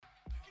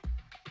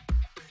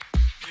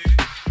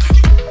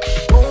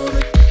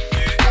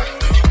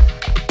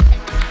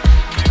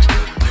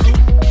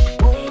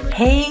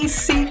Hey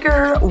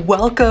Seeker,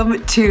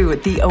 welcome to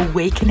the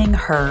Awakening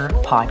Her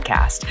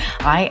podcast.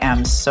 I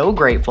am so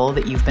grateful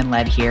that you've been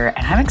led here,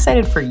 and I'm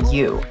excited for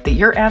you that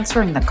you're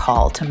answering the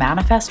call to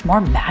manifest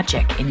more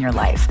magic in your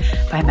life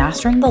by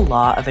mastering the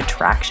law of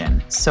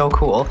attraction. So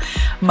cool.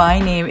 My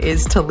name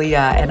is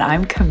Talia, and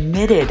I'm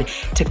committed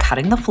to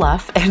cutting the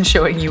fluff and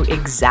showing you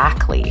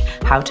exactly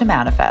how to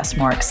manifest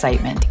more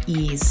excitement,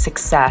 ease,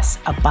 success,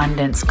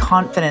 abundance,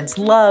 confidence,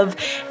 love,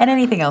 and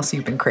anything else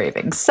you've been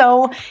craving.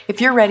 So if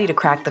you're ready to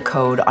crack the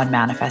code on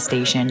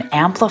manifestation,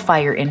 amplify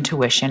your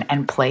intuition,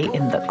 and play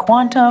in the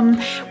quantum,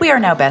 we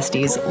are now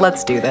besties.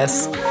 Let's do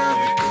this.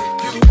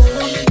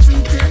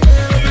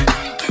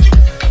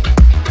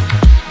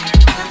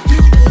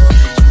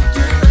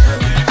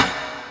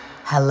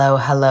 Hello,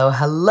 hello,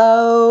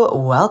 hello.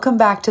 Welcome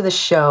back to the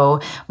show.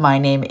 My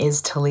name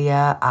is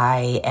Talia.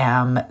 I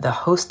am the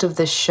host of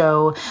this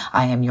show.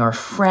 I am your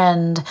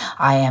friend.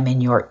 I am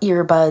in your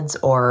earbuds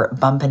or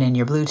bumping in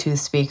your Bluetooth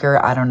speaker.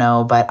 I don't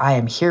know, but I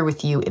am here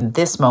with you in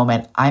this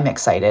moment. I'm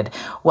excited.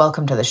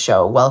 Welcome to the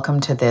show.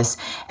 Welcome to this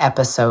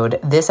episode.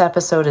 This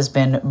episode has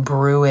been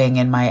brewing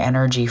in my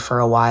energy for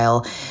a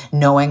while,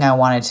 knowing I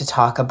wanted to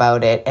talk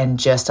about it and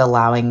just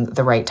allowing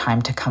the right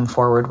time to come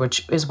forward,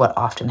 which is what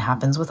often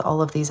happens with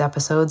all of these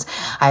episodes.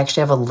 I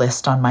actually have a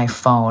list on my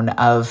phone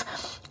of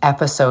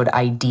episode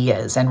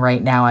ideas, and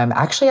right now I'm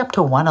actually up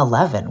to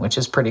 111, which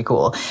is pretty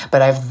cool,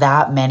 but I have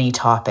that many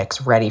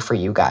topics ready for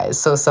you guys.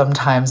 So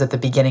sometimes at the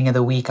beginning of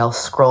the week, I'll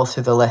scroll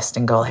through the list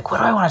and go like, what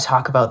do I want to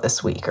talk about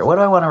this week? Or what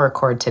do I want to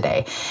record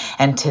today?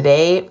 And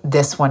today,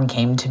 this one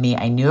came to me.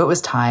 I knew it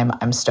was time.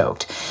 I'm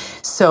stoked.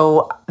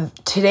 So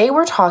today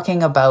we're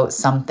talking about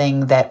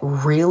something that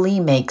really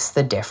makes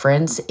the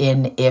difference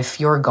in if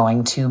you're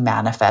going to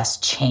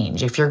manifest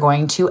change, if you're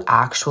going to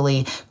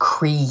actually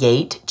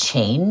create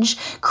change,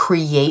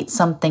 create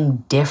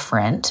something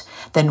different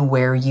than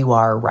where you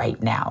are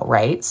right now,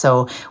 right?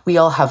 So we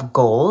all have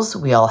goals,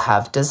 we all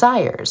have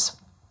desires.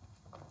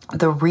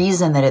 The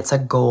reason that it's a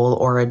goal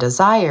or a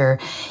desire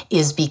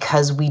is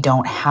because we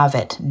don't have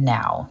it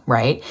now,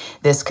 right?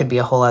 This could be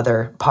a whole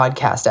other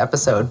podcast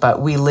episode,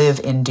 but we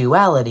live in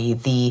duality.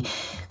 The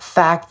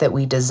fact that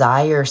we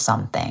desire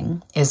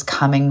something is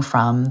coming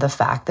from the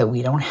fact that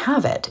we don't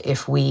have it.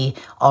 If we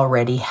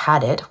already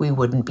had it, we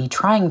wouldn't be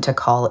trying to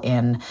call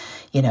in,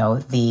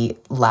 the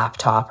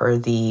laptop or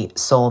the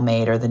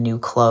soulmate or the new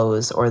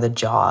clothes or the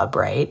job,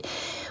 right?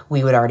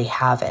 We would already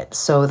have it.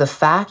 So the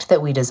fact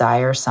that we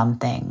desire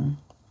something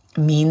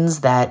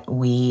means that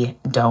we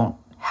don't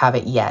have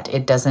it yet.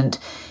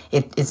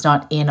 It's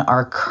not in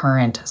our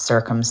current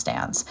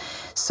circumstance.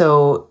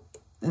 So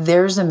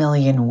there's a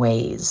million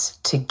ways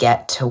to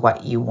get to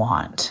what you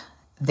want.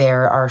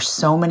 There are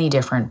so many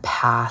different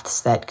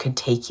paths that could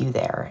take you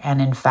there.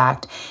 And in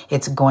fact,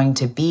 it's going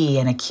to be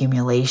an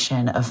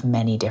accumulation of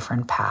many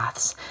different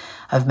paths,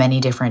 of many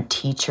different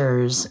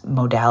teachers,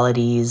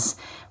 modalities,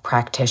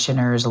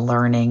 practitioners,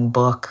 learning,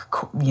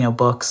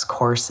 books,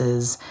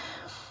 courses.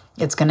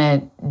 It's going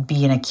to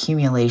be an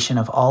accumulation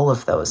of all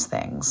of those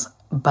things.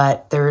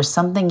 But there is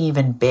something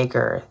even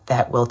bigger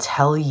that will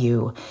tell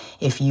you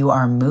if you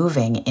are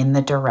moving in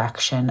the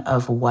direction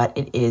of what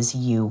it is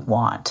you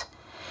want.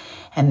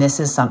 And this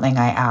is something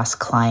I ask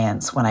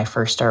clients when I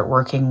first start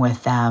working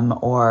with them,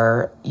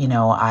 or,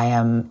 I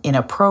am in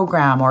a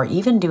program or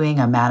even doing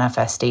a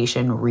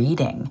manifestation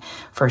reading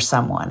for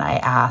someone. I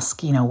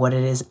ask, what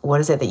is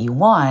it that you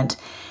want,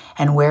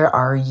 and where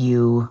are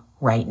you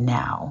right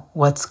now?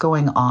 What's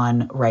going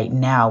on right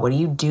now? What are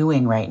you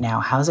doing right now?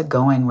 How's it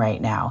going right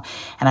now?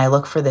 And I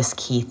look for this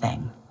key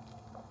thing.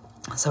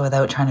 So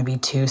without trying to be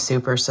too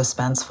super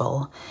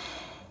suspenseful,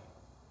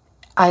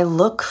 I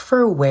look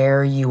for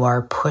where you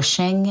are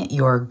pushing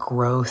your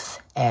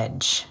growth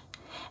edge.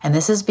 And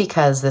this is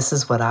because this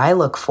is what I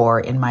look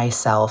for in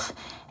myself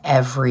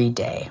every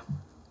day.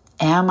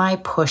 Am I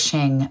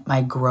pushing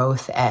my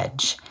growth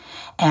edge?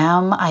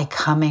 Am I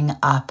coming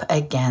up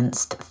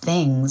against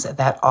things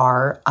that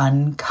are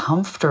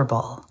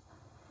uncomfortable?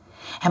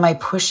 Am I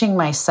pushing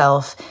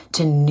myself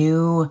to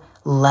new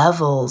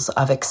levels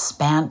of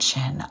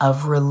expansion,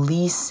 of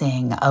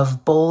releasing,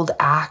 of bold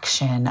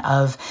action,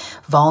 of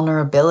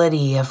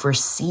vulnerability, of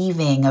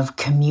receiving, of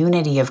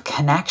community, of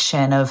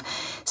connection, of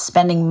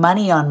spending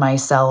money on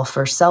myself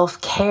or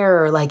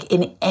self-care, like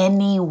in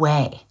any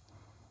way?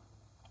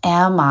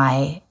 Am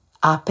I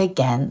up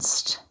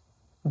against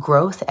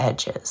growth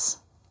edges?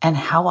 And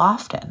how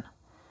often?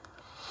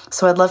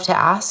 So I'd love to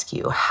ask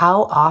you,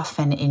 how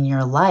often in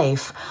your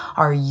life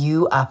are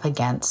you up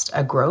against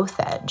a growth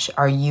edge?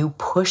 Are you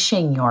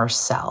pushing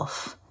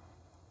yourself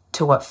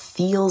to what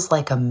feels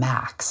like a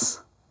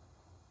max?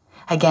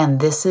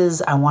 Again,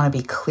 I want to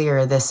be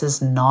clear, this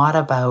is not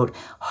about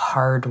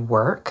hard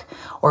work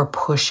or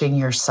pushing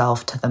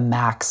yourself to the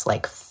max,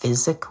 like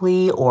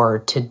physically, or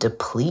to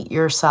deplete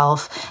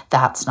yourself.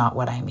 That's not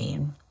what I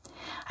mean.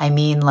 I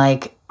mean,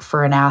 like,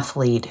 for an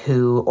athlete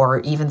or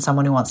even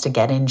someone who wants to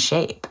get in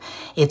shape,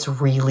 it's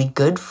really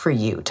good for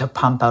you to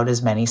pump out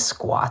as many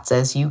squats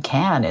as you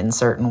can in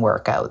certain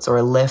workouts,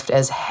 or lift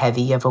as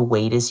heavy of a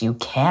weight as you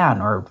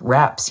can, or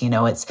reps.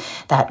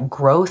 It's that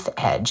growth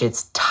edge.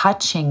 It's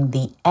touching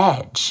the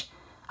edge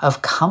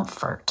of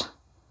comfort.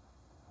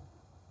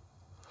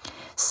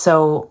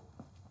 So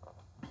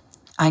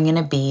I'm going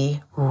to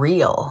be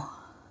real.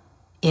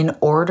 In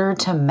order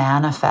to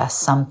manifest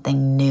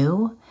something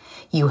new,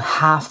 you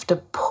have to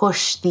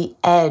push the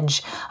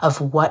edge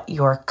of what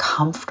you're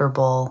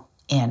comfortable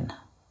in.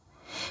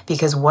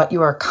 Because what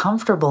you are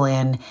comfortable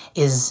in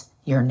is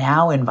your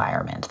now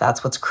environment.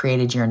 That's what's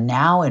created your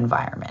now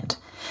environment.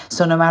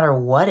 So no matter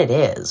what it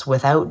is,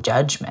 without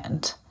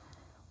judgment,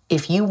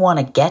 if you want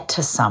to get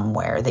to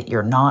somewhere that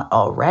you're not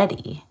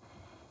already,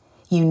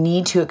 you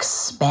need to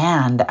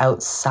expand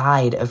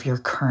outside of your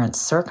current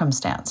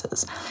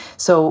circumstances.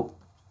 So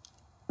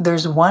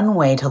there's one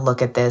way to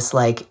look at this,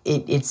 like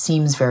it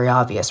seems very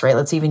obvious, right?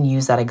 Let's even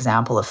use that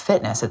example of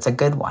fitness. It's a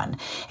good one.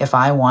 If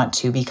I want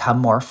to become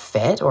more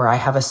fit, or I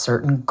have a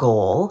certain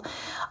goal,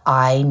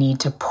 I need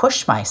to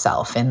push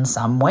myself in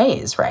some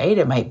ways, right?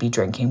 It might be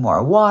drinking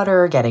more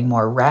water, getting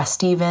more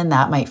rest even.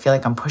 That might feel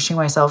like I'm pushing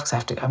myself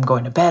because I'm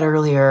going to bed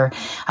earlier.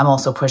 I'm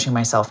also pushing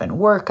myself in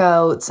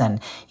workouts and,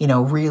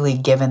 really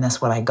giving this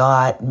what I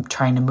got,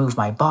 trying to move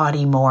my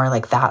body more.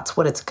 Like that's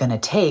what it's going to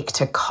take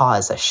to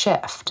cause a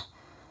shift.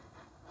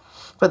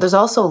 But there's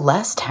also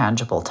less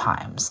tangible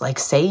times. Like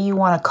say you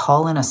want to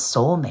call in a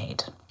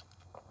soulmate.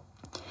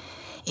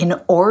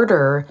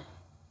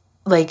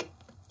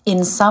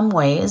 In some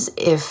ways,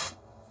 if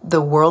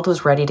the world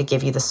was ready to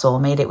give you the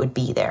soulmate, it would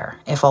be there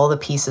if all the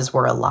pieces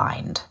were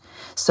aligned.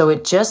 So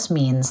it just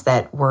means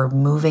that we're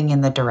moving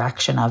in the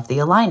direction of the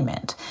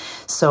alignment.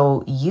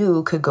 So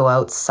you could go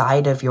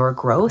outside of your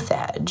growth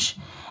edge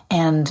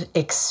and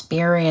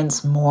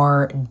experience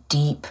more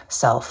deep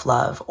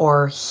self-love,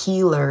 or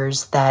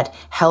healers that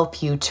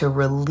help you to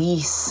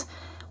release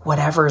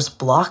whatever's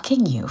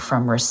blocking you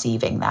from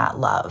receiving that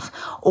love.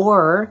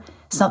 Or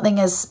something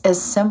as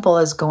simple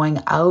as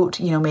going out,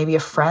 maybe a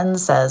friend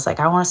says, like,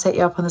 I want to set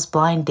you up on this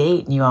blind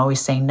date, and you always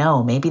say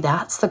no. Maybe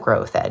that's the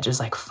growth edge. Is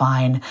like,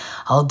 fine,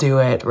 I'll do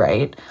it,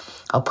 right?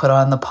 I'll put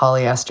on the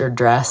polyester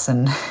dress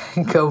and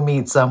go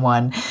meet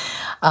someone.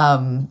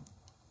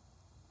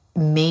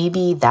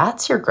 Maybe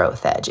that's your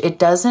growth edge.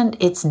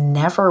 It's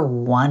never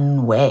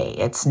one way.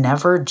 It's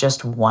never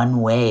just one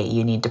way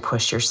you need to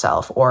push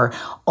yourself, or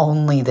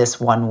only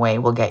this one way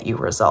will get you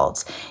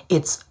results.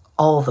 It's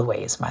all the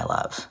ways, my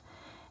love.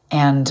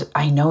 And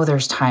I know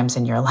there's times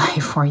in your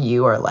life where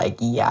you are like,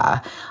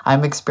 yeah,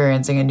 I'm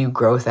experiencing a new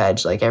growth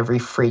edge. Like every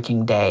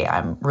freaking day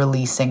I'm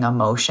releasing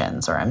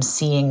emotions, or I'm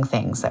seeing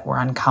things that were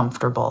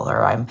uncomfortable,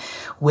 or I'm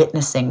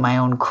witnessing my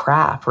own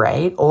crap,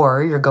 right?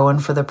 Or you're going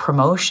for the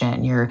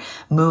promotion, you're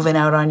moving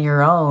out on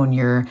your own,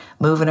 you're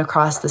moving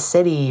across the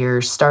city,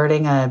 you're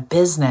starting a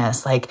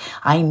business. Like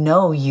I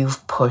know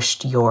you've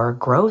pushed your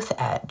growth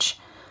edge,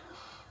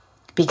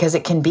 because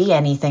it can be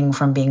anything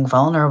from being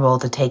vulnerable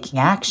to taking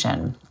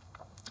action.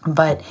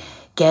 But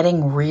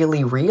getting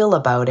really real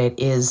about it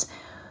is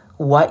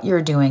what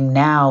you're doing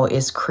now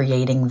is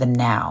creating the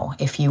now.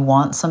 If you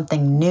want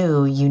something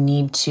new, you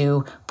need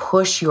to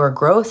push your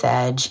growth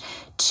edge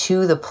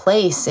to the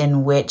place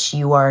in which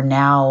you are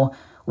now,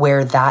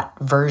 where that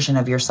version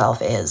of yourself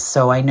is.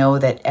 So I know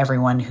that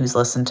everyone who's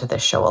listened to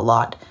this show a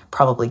lot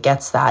probably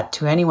gets that.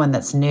 To anyone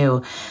that's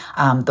new,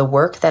 the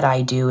work that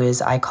I do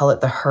is, I call it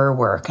the her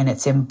work, and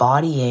it's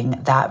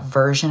embodying that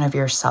version of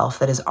yourself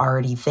that is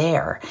already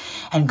there.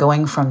 And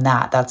going from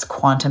that's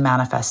quantum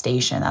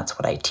manifestation. That's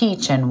what I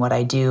teach and what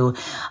I do.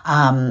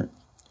 And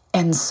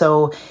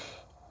so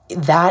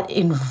that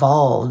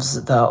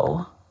involves,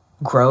 though,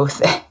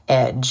 growth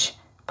edge,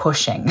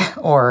 pushing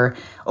or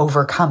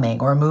overcoming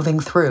or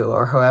moving through,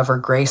 or however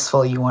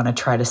graceful you want to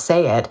try to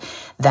say it.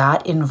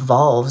 That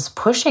involves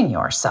pushing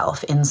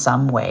yourself in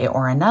some way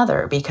or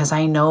another, because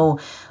I know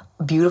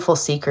beautiful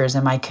seekers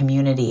in my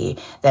community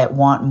that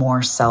want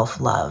more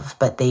self-love,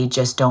 but they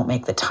just don't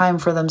make the time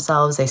for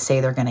themselves. They say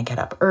they're going to get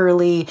up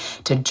early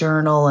to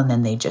journal, and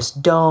then they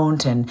just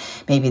don't. And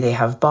maybe they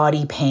have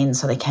body pain,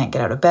 so they can't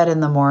get out of bed in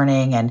the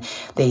morning, and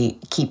they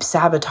keep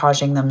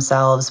sabotaging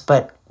themselves.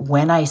 But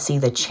when I see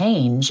the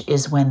change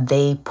is when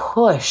they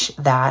push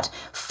that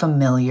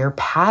familiar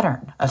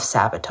pattern of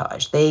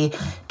sabotage. They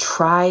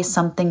try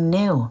something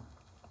new.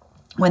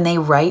 When they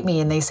write me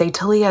and they say,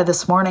 Talia,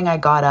 this morning I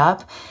got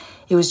up,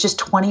 it was just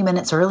 20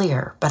 minutes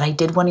earlier, but I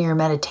did one of your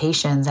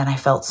meditations and I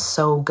felt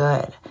so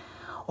good.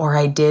 Or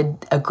I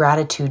did a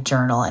gratitude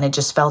journal and it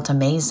just felt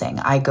amazing.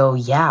 I go,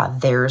 yeah,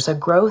 there's a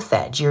growth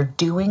edge. You're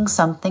doing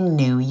something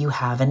new you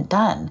haven't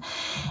done.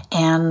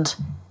 And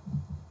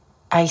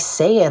I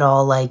say it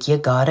all like, you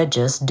gotta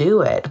just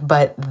do it.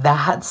 But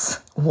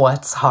that's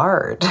what's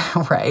hard,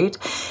 right?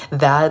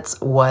 That's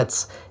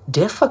what's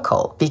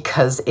difficult,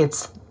 because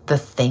it's the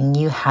thing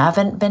you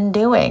haven't been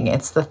doing.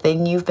 It's the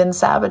thing you've been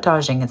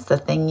sabotaging. It's the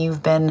thing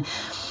you've been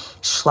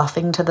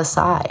schluffing to the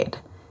side.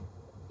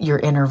 your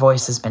inner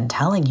voice has been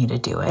telling you to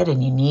do it,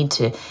 and you need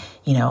to,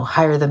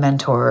 hire the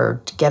mentor,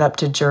 or get up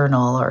to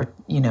journal, or,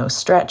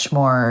 stretch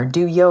more, or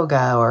do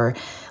yoga, or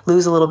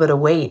lose a little bit of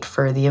weight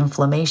for the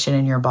inflammation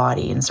in your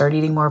body and start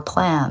eating more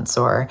plants,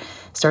 or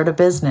start a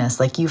business.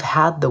 Like, you've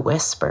had the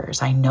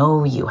whispers. I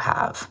know you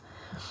have.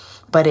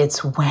 But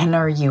it's when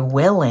are you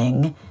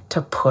willing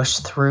to push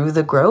through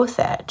the growth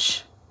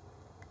edge?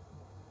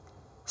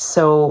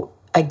 So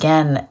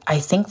again, I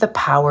think the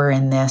power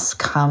in this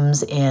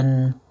comes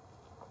in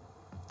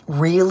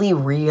really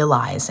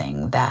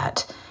realizing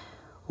that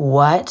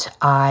what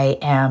I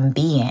am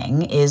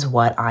being is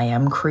what I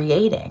am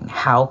creating.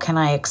 How can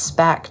I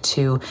expect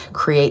to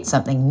create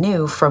something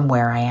new from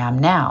where I am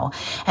now?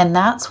 And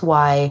that's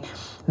why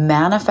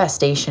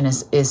manifestation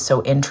is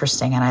so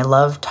interesting. And I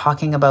love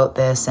talking about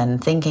this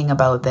and thinking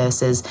about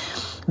this. Is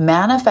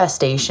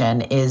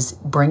manifestation is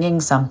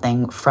bringing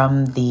something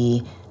from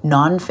the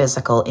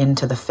non-physical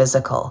into the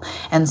physical.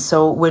 And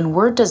so when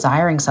we're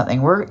desiring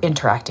something, we're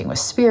interacting with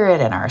spirit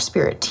and our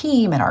spirit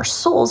team and our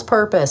soul's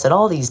purpose and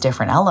all these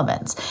different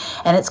elements.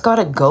 And it's got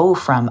to go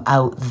from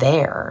out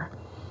there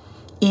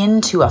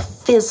into a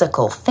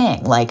physical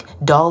thing, like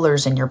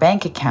dollars in your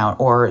bank account,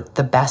 or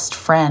the best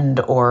friend,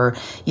 or,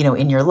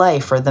 in your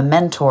life, or the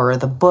mentor, or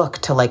the book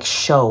to like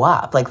show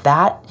up like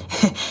that.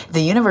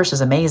 The universe is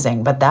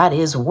amazing, but that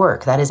is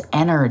work. That is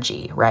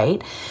energy,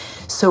 right?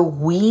 So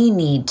we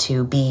need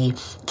to be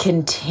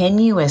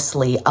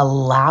continuously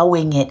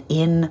allowing it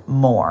in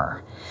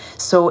more.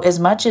 So as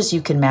much as you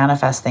can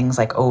manifest things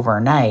like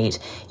overnight,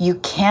 you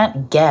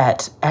can't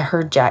get, I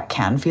heard Jack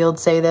Canfield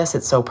say this,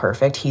 it's so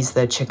perfect. He's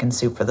the Chicken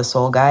Soup for the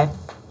Soul guy.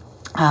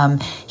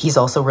 He's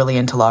also really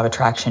into law of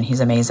attraction. He's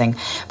amazing.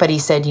 But he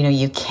said,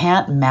 you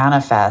can't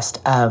manifest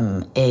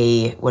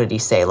what did he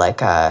say?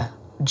 Like a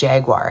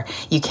Jaguar.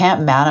 You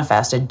can't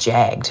manifest a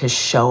Jag to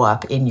show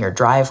up in your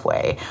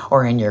driveway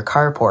or in your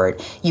carport.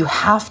 You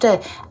have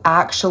to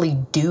actually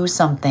do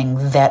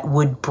something that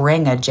would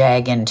bring a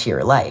Jag into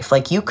your life.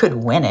 Like, you could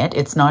win it.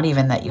 It's not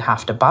even that you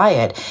have to buy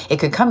it. It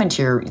could come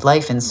into your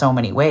life in so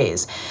many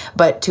ways.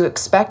 But to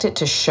expect it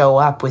to show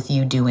up with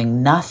you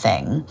doing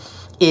nothing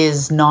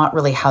is not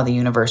really how the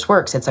universe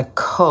works. It's a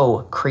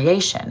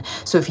co-creation.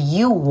 So if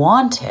you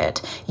want it,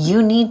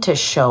 you need to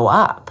show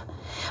up.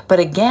 But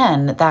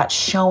again, that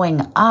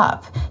showing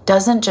up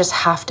doesn't just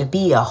have to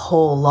be a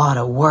whole lot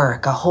of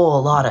work, a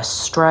whole lot of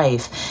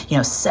strife,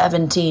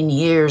 17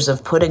 years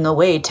of putting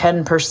away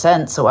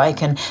 10% so I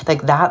can,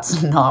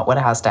 that's not what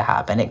has to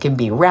happen. It can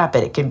be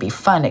rapid, it can be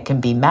fun, it can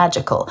be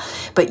magical,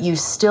 but you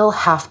still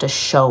have to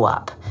show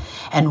up.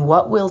 And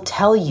what will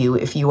tell you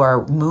if you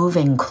are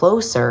moving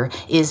closer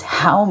is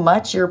how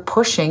much you're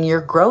pushing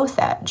your growth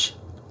edge.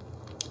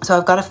 So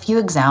I've got a few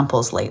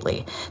examples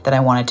lately that I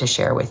wanted to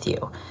share with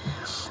you.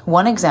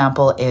 One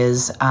example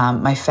is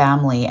my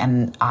family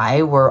and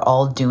I were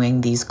all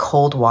doing these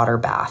cold water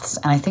baths.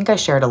 And I think I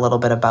shared a little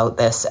bit about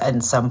this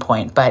at some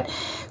point, but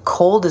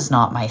cold is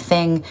not my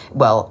thing.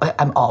 Well,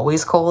 I'm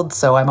always cold.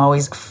 So I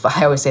always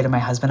say to my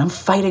husband, I'm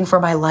fighting for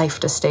my life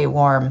to stay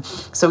warm.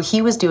 So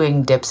he was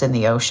doing dips in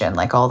the ocean,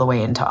 like all the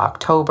way into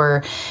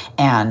October.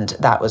 And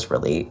that was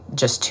really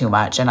just too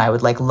much. And I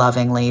would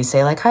lovingly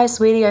say hi,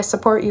 sweetie, I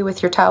support you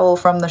with your towel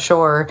from the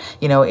shore,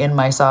 in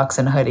my socks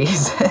and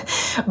hoodies.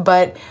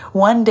 But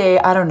one day,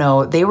 I don't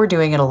know, they were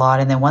doing it a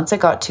lot. And then once it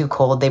got too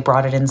cold, they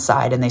brought it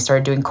inside and they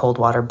started doing cold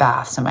water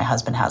baths. And my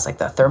husband has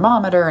the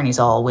thermometer and he's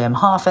all Wim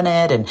Hofing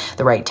it and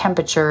the right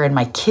temperature, and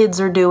my kids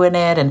are doing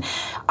it. And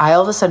I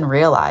all of a sudden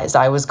realized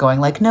I was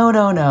going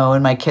no.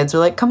 And my kids are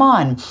like, come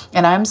on.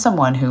 And I'm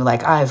someone who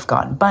I've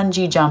gone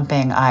bungee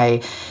jumping.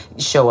 I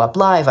show up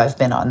live. I've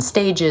been on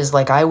stages.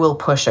 I will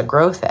push a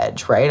growth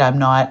edge, right? I'm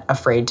not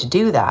afraid to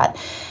do that.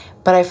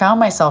 But I found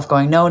myself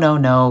going,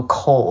 no,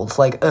 cold.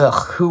 Ugh,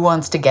 who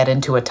wants to get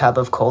into a tub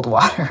of cold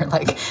water?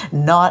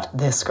 Not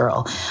this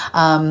girl.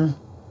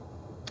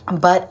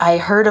 But I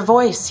heard a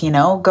voice,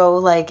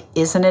 go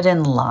isn't it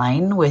in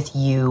line with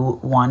you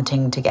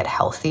wanting to get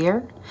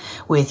healthier?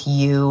 With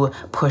you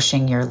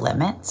pushing your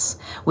limits?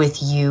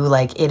 With you,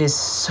 it is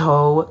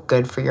so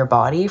good for your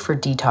body for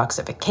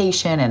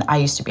detoxification. And I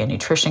used to be a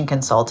nutrition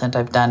consultant.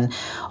 I've done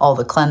all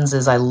the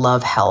cleanses. I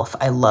love health.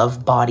 I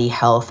love body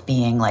health,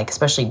 being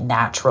especially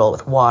natural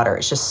with water.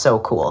 It's just so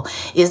cool.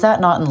 Is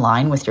that not in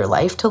line with your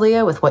life,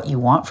 Talia, with what you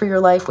want for your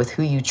life, with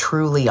who you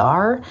truly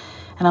are?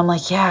 And I'm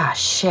yeah,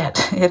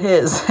 shit, it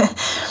is.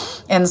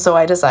 And so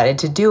I decided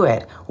to do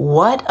it.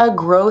 What a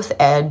growth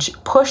edge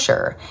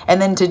pusher.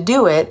 And then to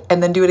do it,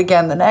 and then do it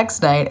again the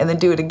next night, and then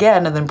do it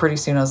again. And then pretty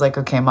soon I was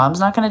okay, Mom's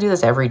not going to do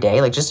this every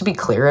day. Just to be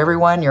clear,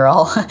 everyone, you're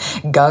all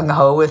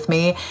gung-ho with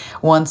me.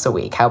 Once a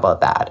week, how about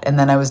that? And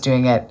then I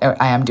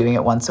am doing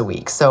it once a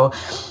week. So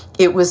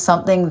it was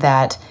something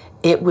that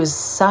it was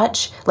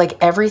such,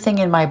 everything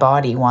in my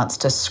body wants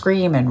to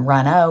scream and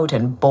run out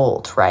and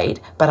bolt, right?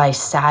 But I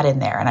sat in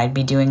there and I'd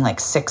be doing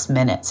 6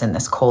 minutes in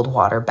this cold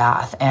water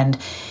bath. And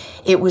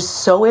It was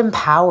so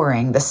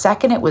empowering. The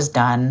second it was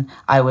done,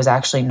 I was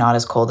actually not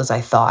as cold as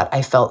I thought.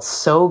 I felt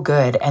so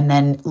good. And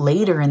then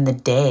later in the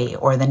day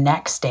or the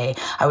next day,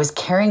 I was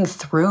carrying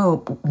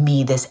through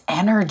me this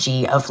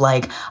energy of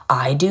like,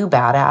 I do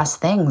badass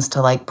things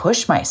to like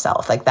push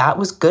myself. Like that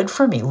was good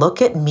for me.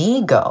 Look at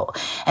me go.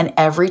 And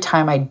every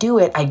time I do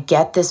it, I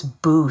get this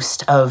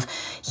boost of,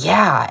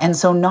 yeah. And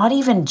so not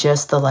even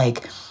just the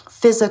like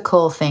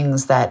physical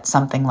things that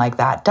something like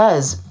that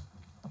does,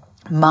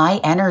 my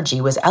energy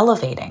was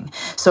elevating.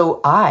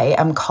 So I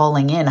am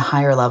calling in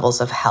higher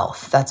levels of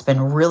health. That's been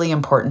really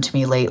important to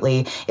me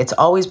lately. It's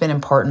always been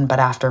important, but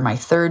after my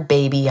third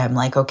baby, I'm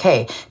like,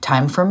 okay,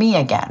 time for me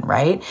again,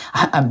 right?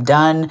 I'm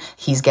done.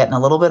 He's getting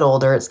a little bit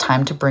older. It's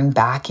time to bring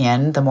back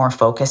in the more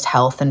focused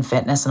health and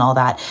fitness and all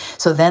that.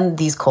 So then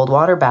these cold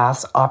water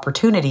baths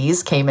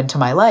opportunities came into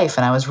my life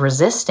and I was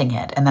resisting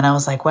it. And then I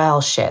was like,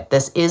 well, shit,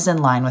 this is in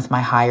line with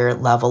my higher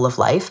level of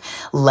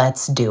life.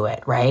 Let's do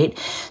it, right?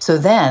 So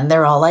then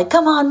they're all like,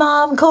 come on,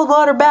 mom, cold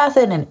water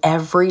bathing. And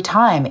every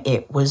time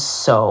it was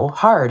so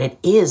hard. It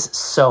is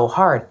so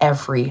hard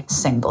every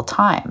single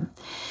time.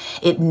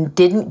 It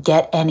didn't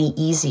get any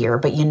easier.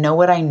 But you know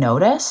what I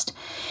noticed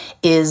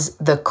is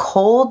the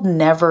cold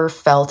never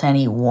felt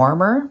any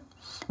warmer,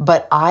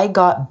 but I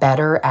got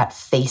better at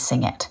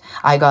facing it.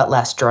 I got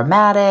less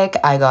dramatic.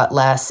 I got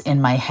less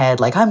in my head,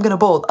 like, I'm going to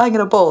bolt.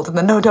 And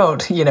then, no,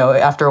 don't. You know,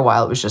 after a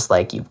while, it was just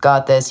like, you've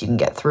got this. You can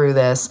get through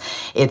this.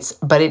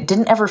 But it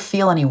didn't ever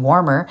feel any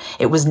warmer.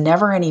 It was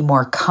never any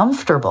more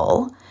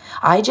comfortable.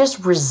 I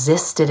just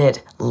resisted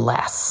it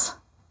less.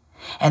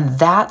 And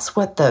that's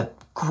what the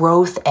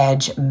growth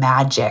edge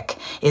magic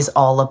is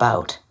all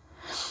about.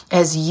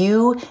 As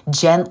you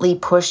gently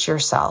push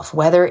yourself,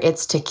 whether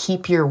it's to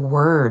keep your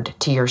word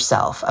to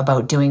yourself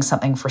about doing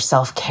something for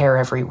self-care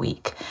every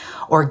week,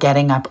 or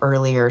getting up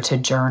earlier to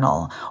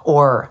journal,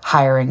 or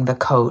hiring the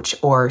coach,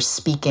 or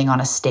speaking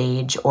on a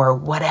stage, or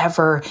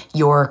whatever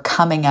your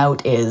coming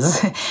out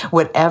is,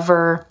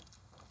 whatever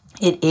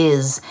it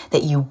is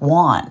that you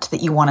want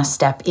to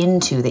step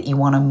into, that you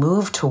want to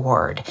move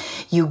toward,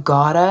 you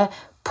gotta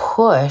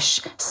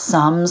push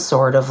some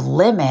sort of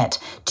limit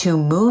to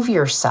move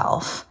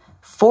yourself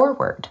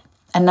forward.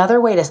 Another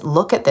way to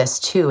look at this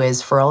too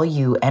is for all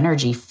you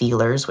energy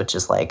feelers, which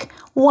is like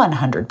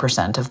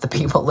 100% of the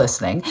people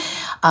listening.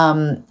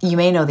 You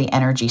may know the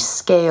energy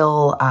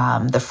scale,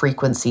 the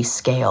frequency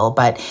scale,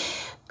 but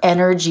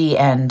energy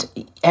and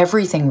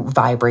everything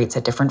vibrates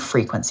at different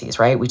frequencies,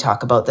 right? We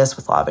talk about this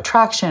with law of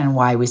attraction and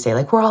why we say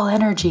like we're all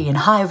energy and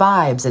high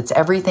vibes. It's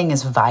everything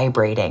is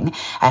vibrating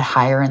at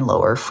higher and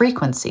lower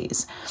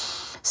frequencies.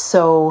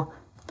 So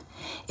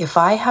if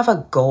I have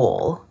a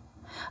goal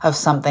of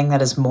something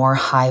that is more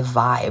high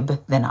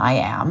vibe than I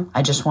am,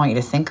 I just want you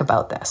to think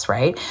about this,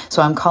 right?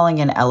 So I'm calling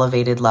in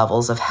elevated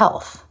levels of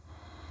health.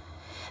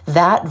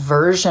 That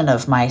version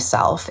of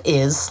myself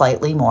is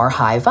slightly more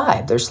high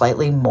vibe. There's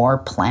slightly more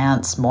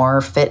plants,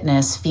 more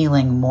fitness,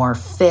 feeling more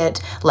fit,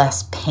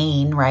 less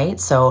pain, right?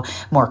 So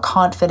more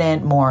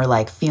confident, more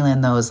like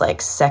feeling those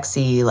like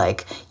sexy,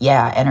 like,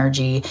 yeah,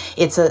 energy.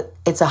 It's a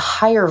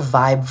higher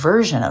vibe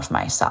version of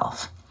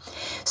myself.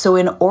 So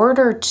in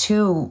order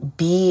to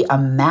be a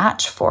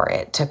match for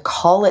it, to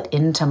call it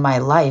into my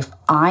life,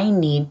 I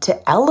need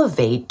to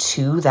elevate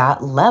to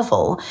that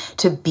level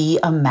to be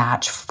a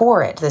match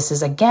for it. This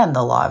is, again,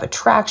 the law of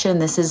attraction.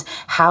 This is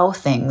how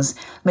things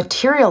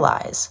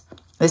materialize.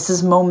 This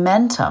is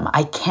momentum.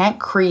 I can't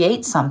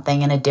create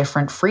something in a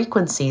different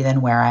frequency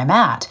than where I'm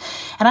at.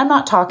 And I'm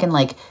not talking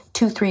like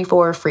 2, 3,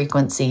 4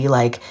 frequency,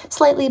 like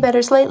slightly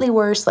better, slightly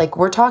worse. Like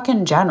we're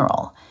talking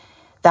general.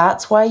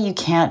 That's why you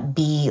can't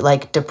be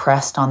like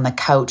depressed on the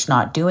couch,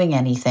 not doing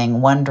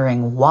anything,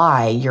 wondering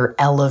why your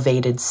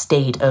elevated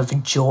state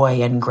of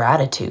joy and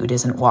gratitude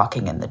isn't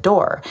walking in the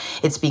door.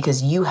 It's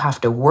because you have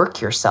to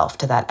work yourself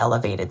to that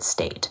elevated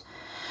state.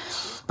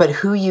 But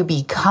who you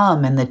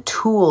become and the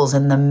tools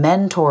and the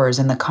mentors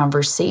and the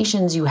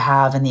conversations you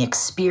have and the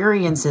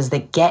experiences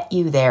that get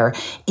you there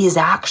is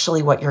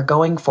actually what you're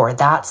going for.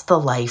 That's the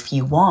life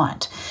you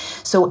want.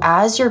 So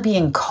as you're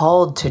being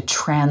called to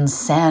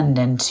transcend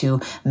and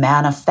to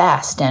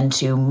manifest and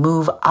to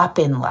move up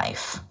in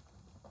life,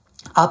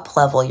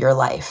 up-level your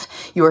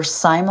life, you're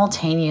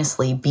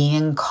simultaneously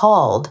being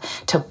called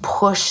to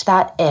push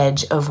that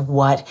edge of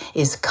what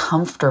is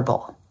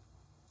comfortable.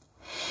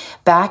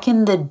 Back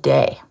in the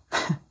day,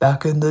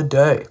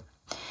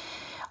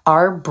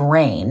 our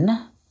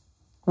brain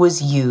was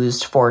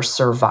used for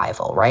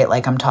survival, right?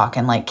 Like I'm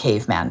talking like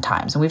caveman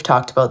times. And we've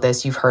talked about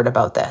this. You've heard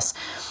about this.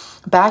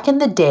 Back in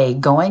the day,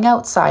 going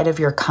outside of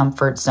your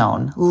comfort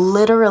zone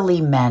literally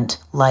meant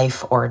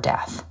life or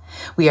death.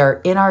 We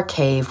are in our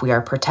cave. We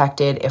are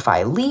protected. If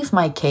I leave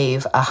my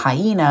cave, a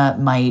hyena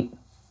might,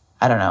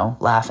 I don't know,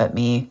 laugh at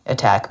me,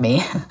 attack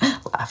me.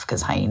 Laugh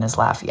because hyenas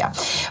laugh, yeah.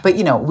 But,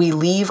 we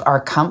leave our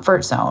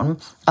comfort zone.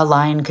 A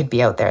lion could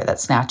be out there that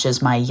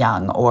snatches my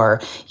young or,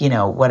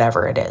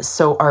 whatever it is.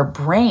 So our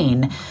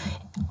brain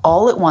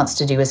all it wants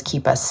to do is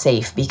keep us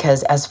safe,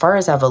 because as far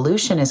as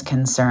evolution is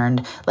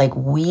concerned, like,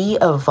 we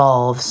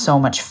evolve so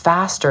much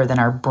faster than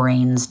our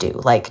brains do,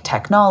 like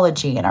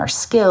technology and our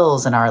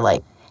skills and our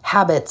like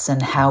habits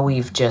and how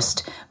we've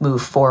just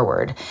moved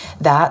forward.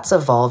 That's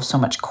evolved so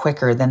much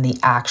quicker than the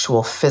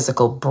actual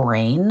physical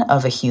brain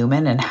of a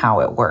human and how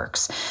it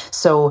works.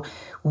 So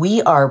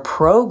we are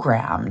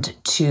programmed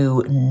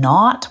to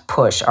not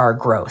push our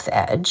growth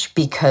edge,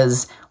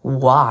 because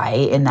why,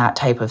 in that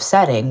type of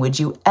setting, would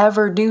you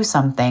ever do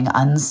something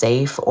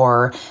unsafe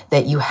or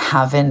that you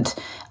haven't,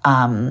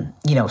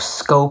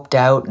 scoped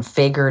out and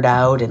figured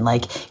out? And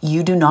like,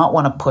 you do not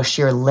want to push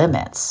your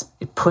limits.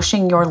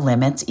 Pushing your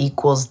limits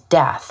equals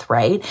death,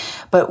 right?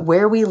 But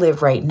where we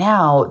live right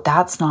now,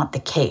 that's not the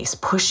case.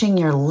 Pushing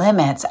your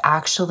limits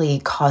actually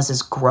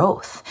causes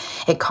growth.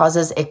 It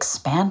causes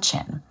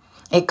expansion.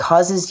 It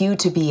causes you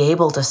to be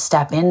able to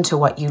step into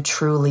what you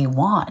truly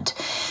want.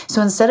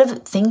 So instead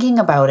of thinking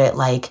about it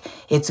like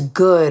it's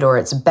good or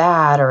it's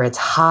bad or it's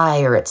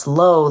high or it's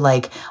low,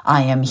 like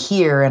I am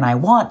here and I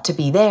want to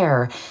be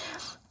there,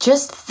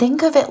 just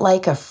think of it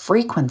like a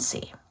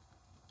frequency.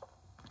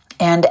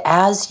 And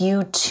as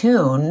you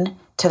tune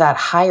to that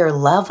higher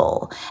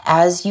level,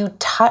 as you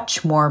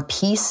touch more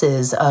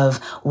pieces of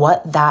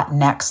what that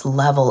next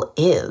level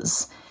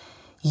is,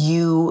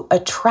 you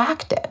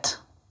attract it.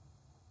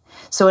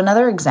 So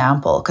another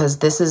example, because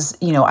this is,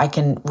 I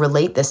can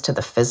relate this to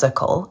the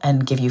physical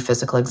and give you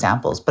physical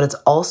examples, but it's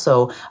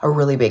also a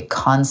really big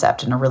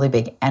concept and a really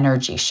big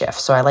energy shift.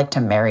 So I like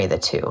to marry the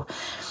two.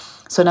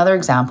 So another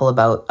example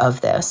of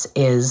this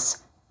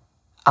is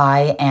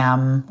I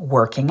am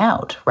working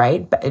out,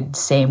 right?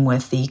 Same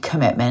with the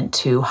commitment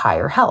to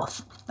higher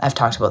health. I've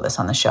talked about this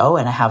on the show,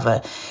 and I have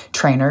a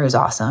trainer who's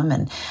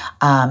awesome.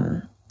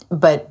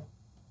 But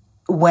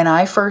when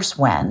I first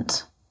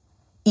went,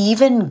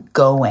 even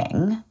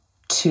going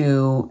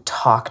to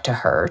talk to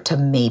her to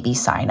maybe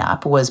sign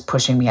up was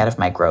pushing me out of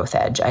my growth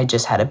edge. I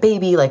just had a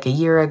baby like a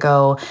year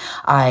ago.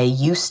 I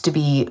used to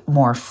be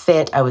more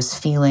fit. I was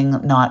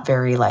feeling not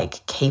very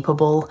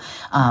capable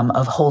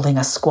of holding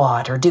a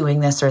squat or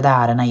doing this or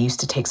that. And I used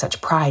to take such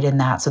pride in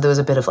that. So there was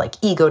a bit of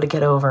ego to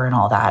get over and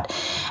all that.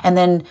 And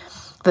then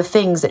the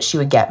things that she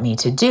would get me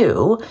to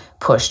do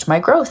pushed my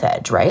growth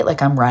edge, right?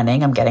 Like, I'm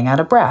running, I'm getting out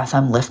of breath,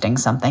 I'm lifting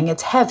something,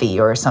 it's heavy,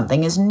 or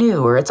something is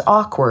new, or it's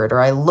awkward, or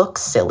I look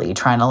silly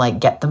trying to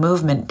get the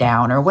movement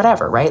down or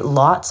whatever, right?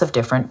 Lots of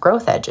different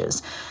growth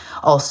edges.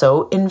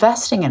 Also,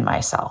 investing in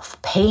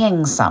myself,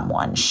 paying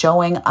someone,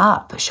 showing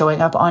up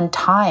on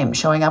time,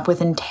 showing up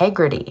with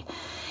integrity.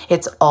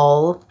 It's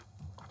all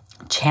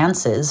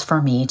chances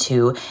for me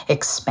to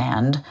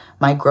expand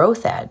my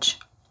growth edge.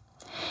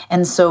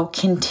 And so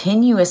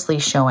continuously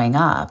showing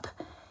up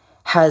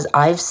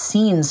I've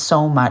seen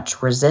so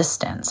much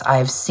resistance.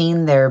 I've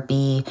seen there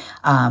be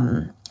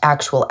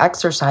actual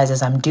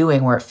exercises I'm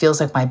doing where it feels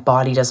like my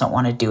body doesn't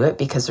want to do it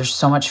because there's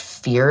so much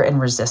fear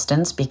and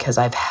resistance, because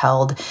I've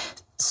held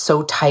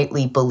so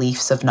tightly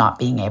beliefs of not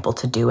being able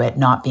to do it,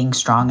 not being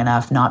strong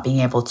enough, not being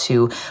able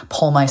to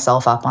pull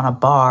myself up on a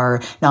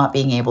bar, not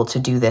being able to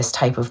do this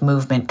type of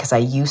movement because I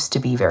used to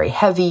be very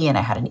heavy and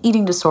I had an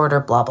eating disorder,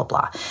 blah, blah,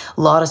 blah.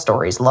 A lot of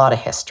stories, a lot of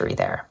history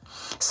there.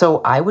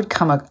 So I would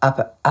come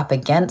up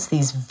against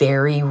these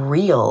very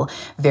real,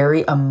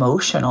 very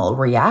emotional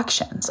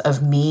reactions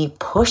of me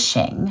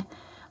pushing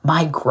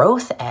my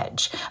growth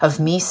edge, of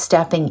me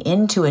stepping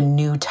into a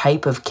new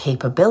type of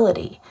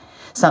capability,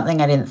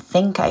 something I didn't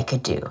think I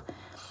could do,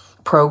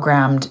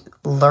 programmed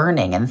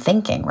learning and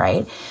thinking,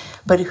 right?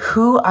 But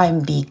who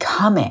I'm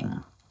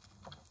becoming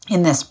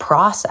in this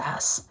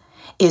process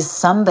is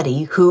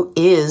somebody who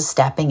is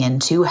stepping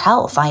into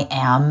health. I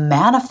am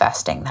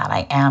manifesting that.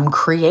 I am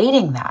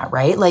creating that,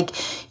 right?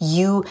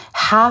 You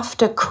have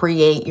to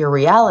create your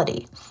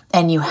reality,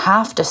 and you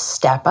have to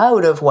step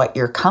out of what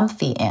you're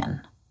comfy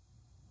in.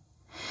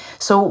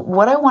 So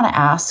what I want to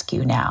ask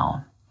you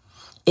now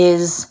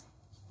is,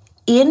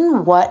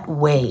 in what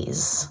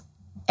ways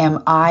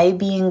am I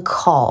being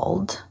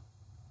called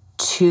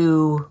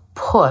to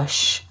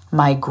push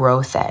my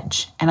growth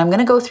edge? And I'm going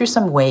to go through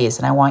some ways,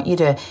 and I want you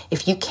to,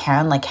 if you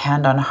can,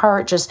 hand on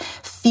heart, just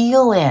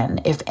feel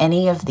in if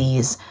any of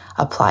these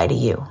apply to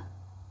you.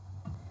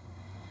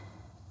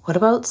 What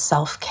about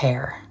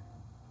self-care?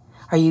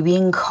 Are you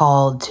being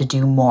called to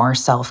do more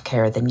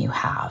self-care than you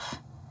have?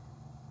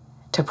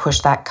 To push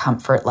that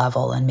comfort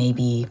level and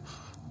maybe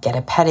get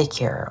a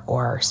pedicure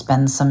or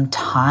spend some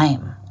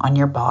time on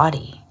your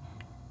body.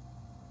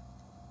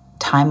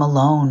 Time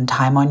alone,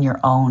 time on your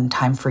own,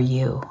 time for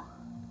you.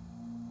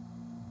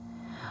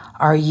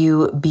 Are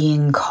you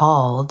being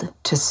called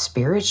to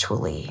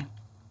spiritually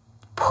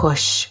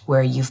push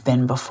where you've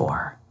been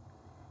before?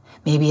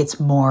 Maybe it's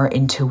more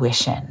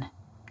intuition.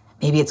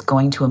 Maybe it's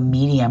going to a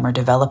medium or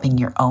developing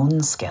your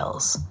own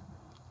skills.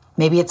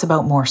 Maybe it's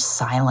about more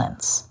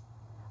silence,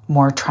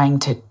 more trying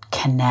to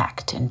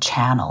connect and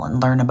channel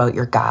and learn about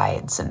your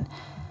guides and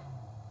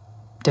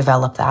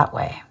develop that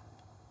way.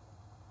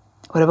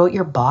 What about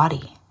your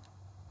body?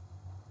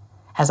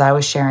 As I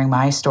was sharing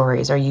my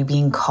stories, are you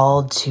being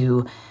called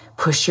to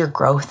push your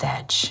growth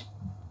edge,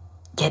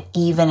 Get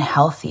even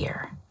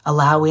healthier.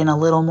 Allow in a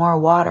little more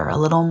water, a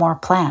little more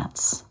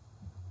plants,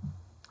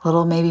 a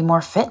little maybe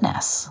more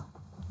fitness.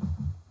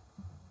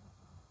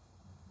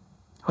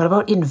 What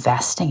about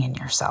investing in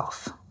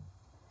yourself?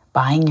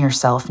 Buying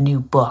yourself new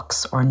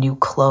books or new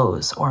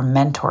clothes or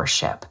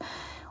mentorship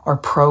or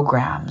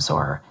programs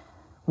or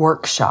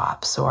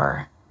workshops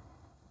or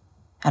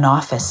an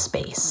office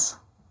space?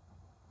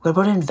 What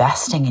about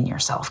investing in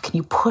yourself? Can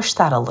you push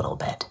that a little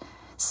bit?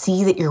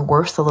 See that you're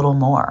worth a little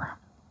more.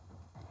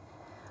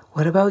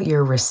 What about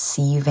your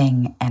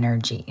receiving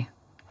energy?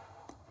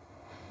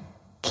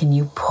 Can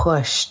you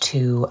push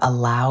to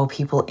allow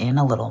people in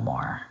a little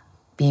more?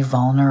 Be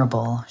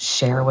vulnerable,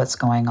 share what's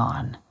going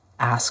on,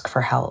 ask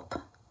for help.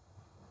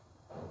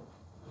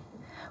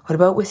 What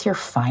about with your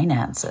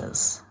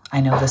finances?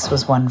 I know this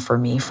was one for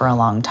me for a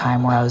long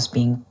time where I was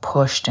being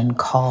pushed and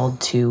called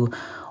to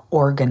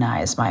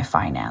organize my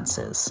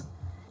finances,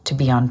 to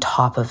be on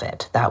top of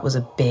it. That was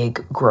a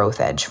big growth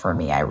edge for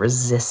me. I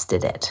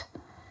resisted it.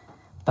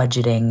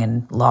 Budgeting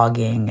and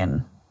logging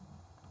and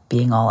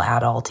being all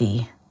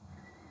adulty.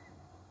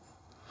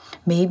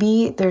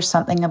 Maybe there's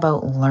something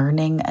about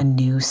learning a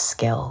new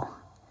skill.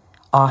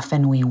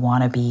 Often we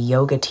want to be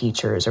yoga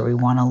teachers, or we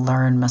want to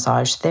learn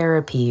massage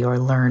therapy, or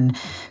learn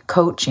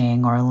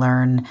coaching, or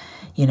learn,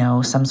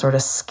 some sort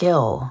of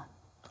skill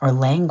or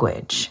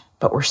language,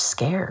 but we're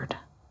scared.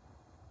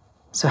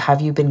 So have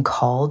you been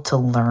called to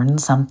learn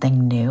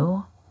something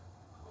new?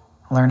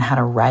 Learn how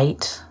to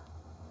write?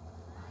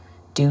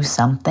 Do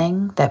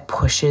something that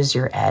pushes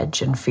your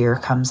edge and fear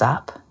comes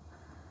up?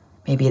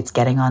 Maybe it's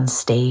getting on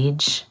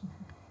stage,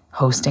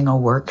 hosting a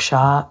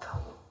workshop,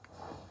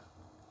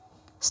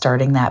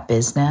 starting that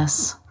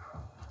business.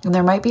 And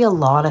there might be a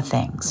lot of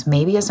things.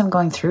 Maybe as I'm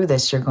going through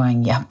this, you're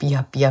going, yep.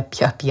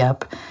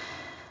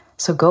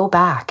 So go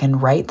back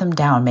and write them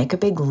down. Make a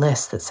big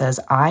list that says,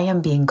 I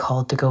am being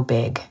called to go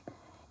big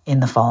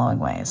in the following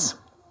ways.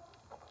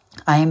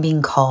 I am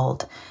being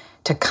called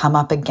to come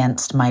up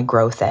against my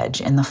growth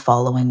edge in the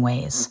following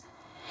ways.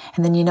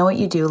 And then you know what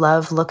you do,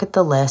 love? Look at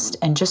the list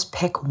and just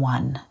pick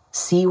one.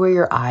 See where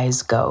your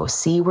eyes go.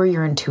 See where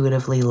you're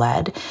intuitively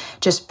led.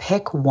 Just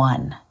pick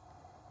one.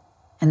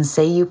 And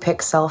say you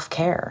pick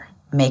self-care.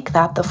 Make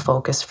that the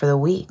focus for the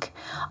week.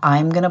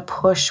 I'm going to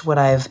push what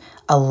I've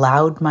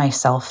allowed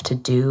myself to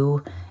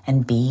do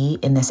and be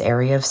in this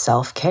area of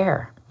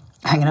self-care.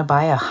 I'm going to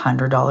buy a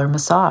 $100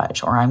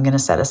 massage, or I'm going to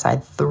set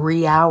aside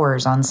 3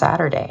 hours on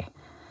Saturday,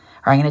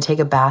 or I'm going to take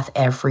a bath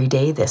every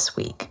day this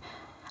week.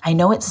 I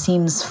know it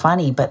seems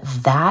funny, but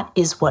that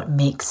is what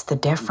makes the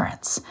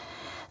difference.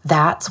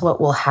 That's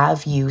what will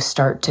have you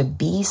start to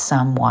be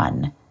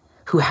someone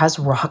who has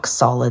rock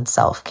solid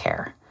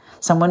self-care.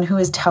 Someone who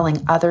is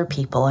telling other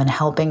people and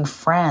helping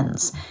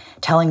friends,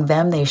 telling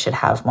them they should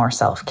have more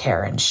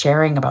self-care and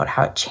sharing about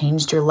how it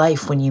changed your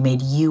life when you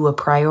made you a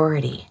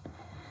priority.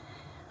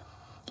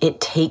 It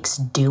takes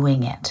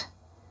doing it.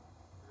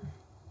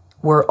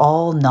 We're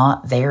all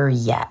not there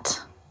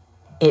yet.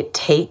 It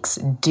takes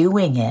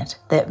doing it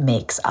that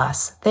makes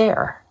us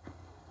there.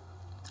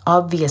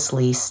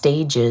 Obviously,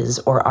 stages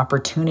or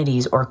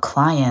opportunities or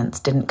clients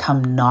didn't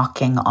come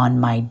knocking on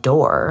my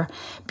door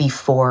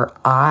before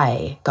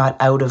I got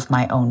out of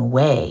my own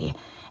way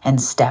and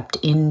stepped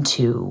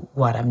into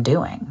what I'm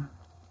doing.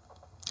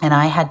 And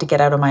I had to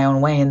get out of my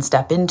own way and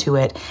step into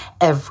it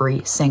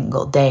every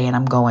single day. And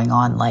I'm going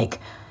on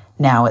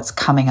now it's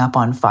coming up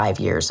on 5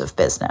 years of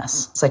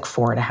business. It's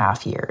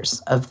 4.5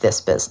 years of this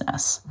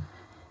business.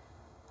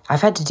 I've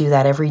had to do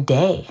that every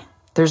day.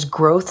 There's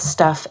growth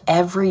stuff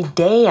every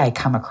day. I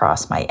come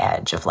across my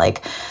edge of I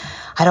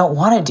don't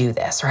want to do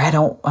this, or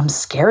I'm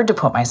scared to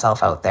put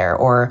myself out there,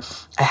 or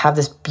I have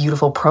this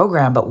beautiful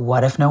program, but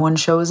what if no one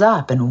shows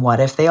up? And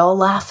what if they all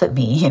laugh at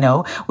me?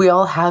 We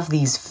all have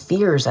these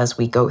fears as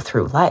we go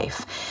through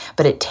life,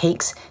 but it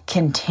takes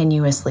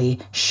continuously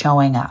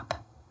showing up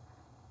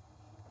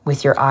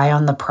with your eye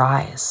on the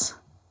prize,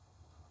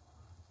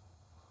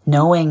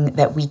 knowing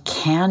that we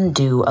can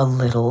do a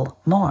little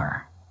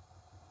more.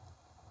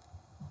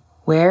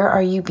 Where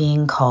are you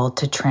being called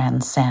to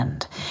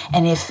transcend?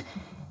 And if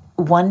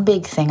one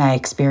big thing I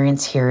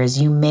experience here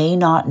is you may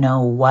not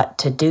know what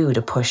to do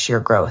to push your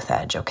growth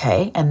edge,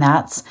 okay? And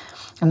I'm just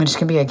going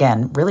to be,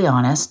 again, really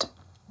honest.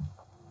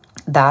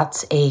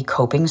 That's a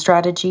coping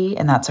strategy,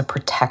 and that's a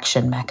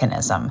protection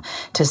mechanism.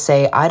 To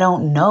say, I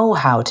don't know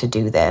how to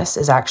do this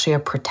is actually a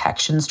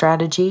protection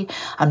strategy.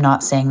 I'm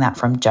not saying that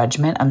from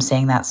judgment. I'm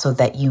saying that so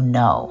that you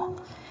know.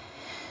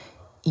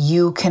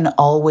 You can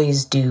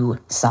always do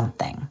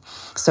something.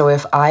 So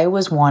if I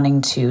was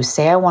wanting to,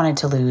 say I wanted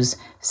to lose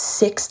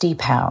 60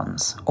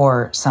 pounds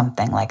or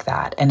something like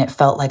that, and it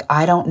felt like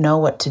I don't know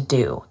what to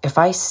do. If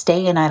I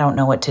stay and I don't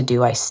know what to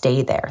do, I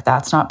stay there.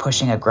 That's not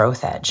pushing a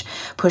growth edge.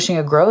 Pushing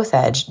a growth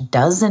edge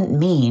doesn't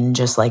mean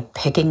just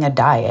picking a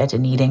diet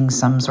and eating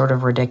some sort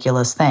of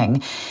ridiculous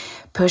thing.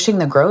 Pushing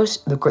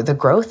the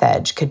growth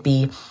edge could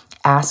be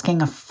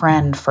asking a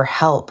friend for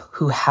help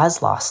who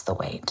has lost the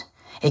weight.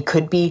 It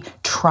could be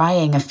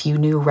trying a few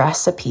new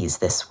recipes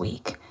this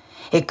week.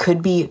 It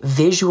could be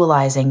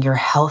visualizing your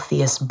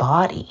healthiest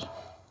body.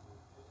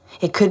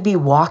 It could be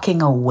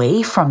walking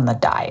away from the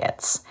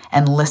diets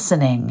and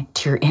listening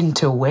to your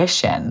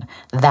intuition.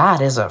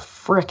 That is a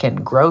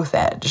frickin' growth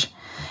edge.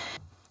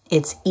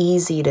 It's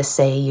easy to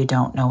say you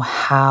don't know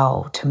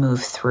how to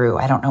move through.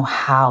 I don't know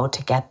how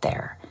to get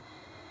there.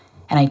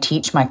 And I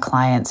teach my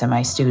clients and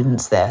my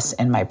students this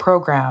in my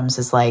programs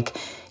is like,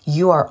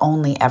 you are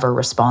only ever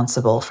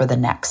responsible for the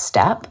next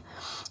step.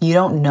 You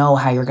don't know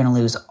how you're going to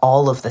lose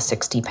all of the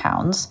 60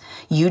 pounds.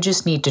 You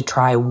just need to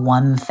try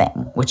one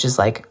thing, which is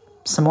like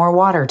some more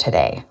water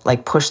today,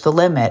 like push the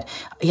limit.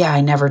 Yeah,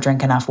 I never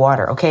drink enough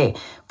water. Okay,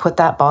 put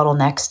that bottle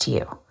next to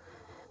you.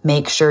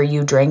 Make sure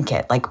you drink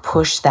it, like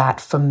push that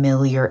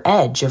familiar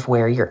edge of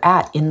where you're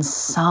at in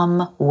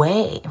some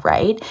way,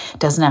 right?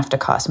 Doesn't have to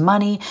cost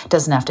money,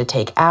 doesn't have to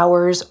take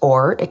hours,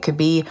 or it could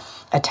be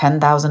a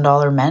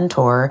 $10,000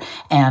 mentor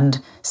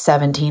and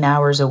 17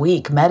 hours a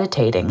week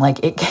meditating. Like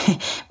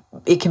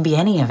it can be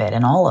any of it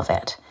and all of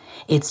it.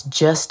 It's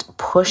just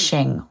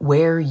pushing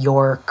where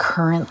you're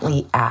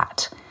currently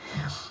at.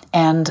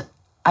 And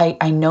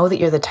I know that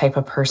you're the type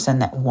of person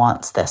that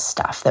wants this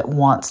stuff, that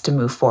wants to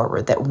move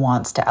forward, that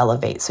wants to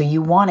elevate. So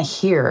you want to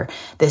hear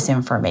this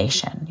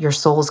information. Your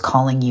soul's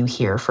calling you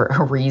here for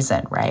a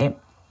reason, right?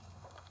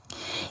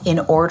 In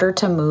order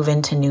to move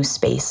into new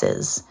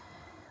spaces,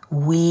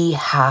 we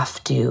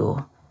have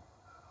to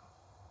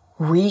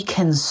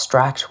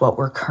reconstruct what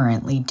we're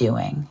currently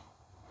doing.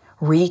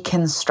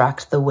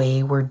 Reconstruct the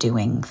way we're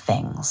doing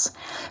things,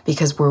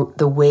 because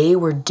the way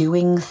we're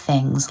doing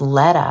things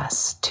led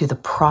us to the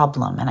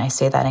problem. And I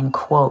say that in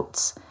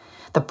quotes,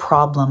 the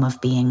problem of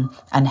being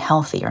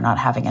unhealthy or not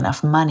having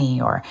enough money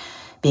or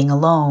being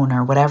alone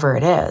or whatever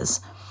it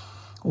is.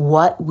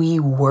 What we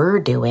were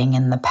doing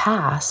in the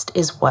past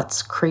is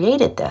what's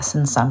created this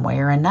in some way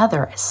or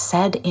another,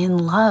 said in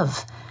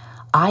love.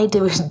 I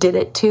did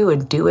it too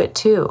and do it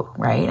too,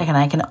 right? And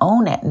I can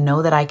own it and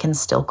know that I can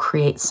still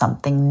create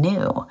something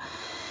new.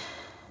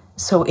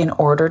 So in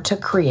order to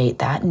create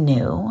that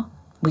new,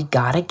 we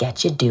got to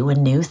get you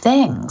doing new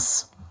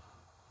things.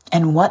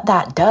 And what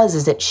that does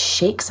is it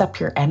shakes up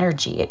your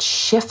energy. It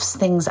shifts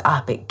things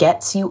up. It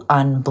gets you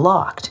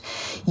unblocked.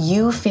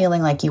 You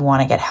feeling like you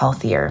want to get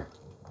healthier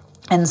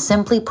and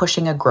simply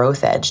pushing a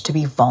growth edge to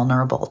be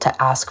vulnerable,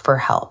 to ask for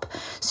help.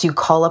 So you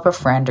call up a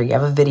friend or you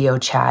have a video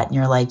chat and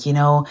you're like,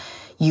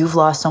 you've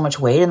lost so much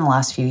weight in the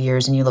last few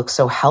years and you look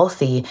so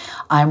healthy.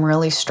 I'm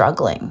really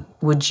struggling.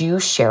 Would you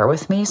share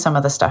with me some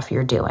of the stuff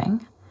you're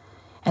doing?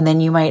 And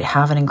then you might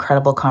have an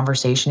incredible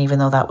conversation, even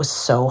though that was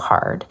so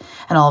hard.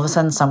 And all of a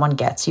sudden someone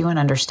gets you and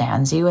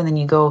understands you. And then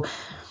you go,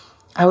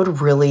 I would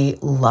really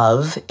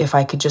love if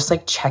I could just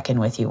check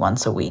in with you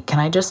once a week. Can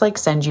I just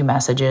send you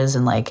messages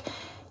and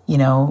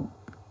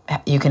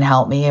you can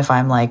help me if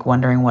I'm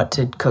wondering what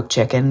to cook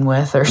chicken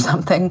with or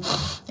something.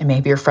 And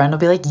maybe your friend will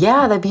be like,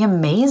 yeah, that'd be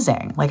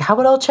amazing. How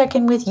about I'll check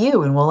in with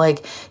you and we'll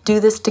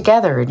do this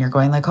together. And you're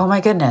going oh my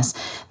goodness,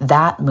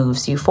 that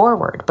moves you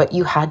forward. But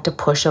you had to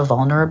push a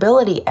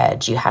vulnerability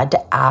edge. You had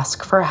to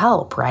ask for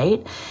help,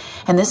 right?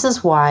 And this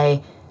is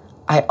why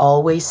I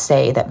always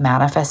say that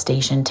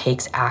manifestation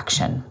takes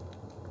action.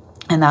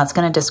 And that's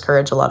going to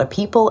discourage a lot of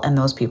people, and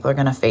those people are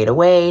going to fade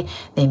away.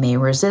 They may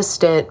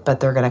resist it, but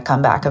they're going to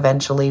come back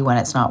eventually when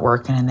it's not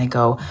working and they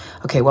go,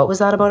 okay, what was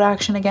that about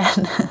action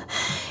again?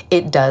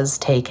 It does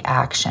take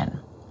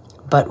action.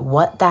 But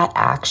what that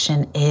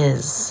action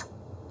is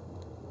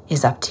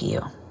up to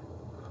you.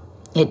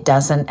 It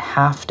doesn't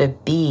have to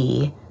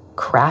be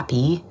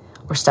crappy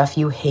or stuff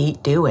you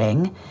hate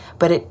doing,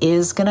 but it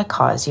is going to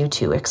cause you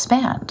to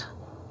expand.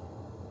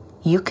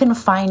 You can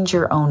find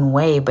your own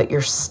way, but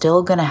you're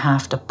still going to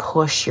have to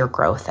push your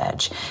growth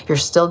edge. You're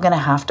still going to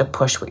have to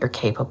push what you're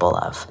capable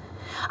of.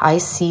 I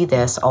see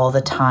this all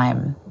the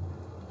time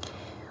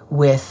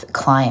with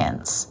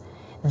clients.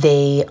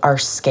 They are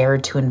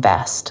scared to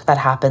invest. That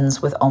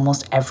happens with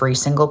almost every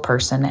single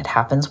person. It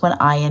happens when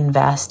I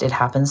invest. It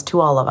happens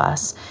to all of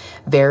us.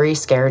 Very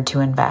scared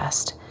to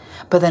invest.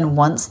 But then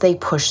once they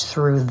push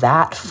through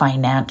that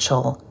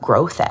financial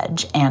growth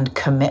edge and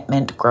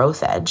commitment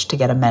growth edge to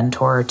get a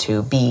mentor,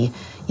 to be,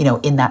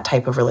 in that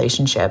type of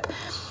relationship,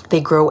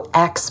 they grow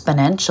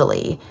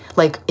exponentially,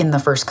 in the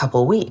first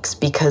couple of weeks,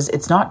 because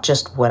it's not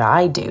just what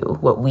I do,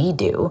 what we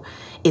do,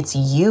 it's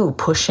you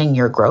pushing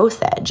your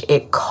growth edge.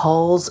 It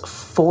calls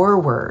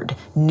forward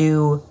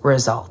new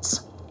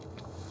results.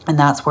 And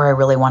that's where I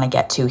really want to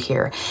get to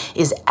here,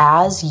 is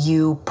as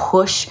you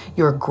push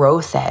your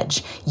growth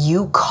edge,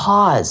 you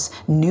cause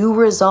new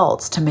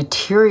results to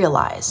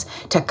materialize,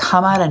 to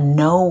come out of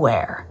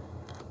nowhere.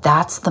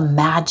 That's the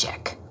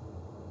magic.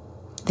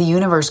 The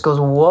universe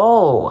goes,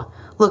 whoa,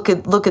 look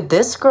at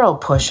this girl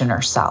pushing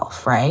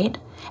herself, right?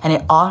 And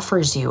it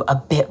offers you a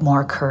bit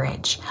more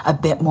courage, a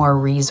bit more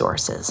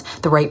resources,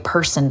 the right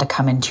person to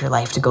come into your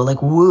life to go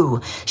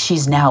woo,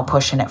 she's now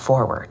pushing it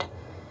forward.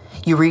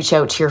 You reach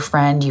out to your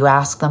friend, you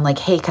ask them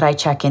hey, could I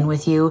check in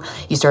with you?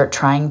 You start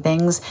trying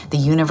things. The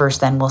universe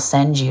then will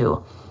send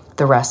you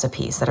the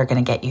recipes that are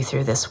going to get you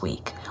through this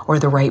week, or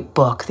the right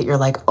book that you're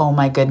oh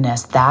my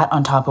goodness, that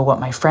on top of what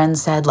my friend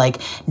said,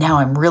 now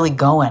I'm really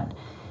going.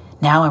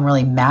 Now I'm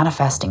really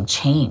manifesting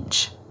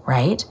change.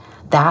 right?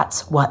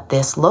 That's what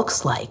this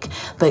looks like.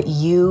 But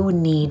you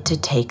need to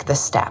take the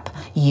step.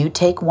 You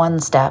take one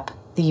step,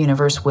 the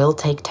universe will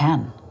take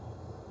 10.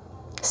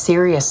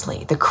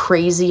 Seriously, the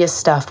craziest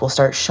stuff will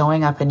start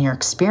showing up in your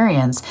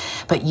experience,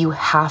 but you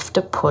have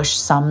to push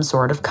some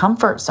sort of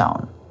comfort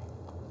zone.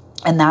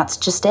 And that's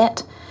just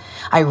it.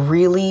 I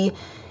really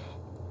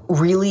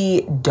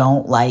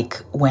don't like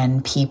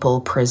when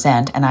people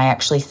present, and I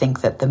actually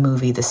think that the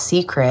movie The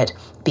Secret,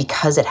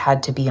 because it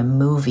had to be a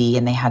movie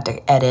and they had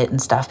to edit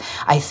and stuff,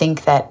 I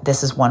think that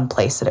this is one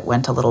place that it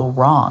went a little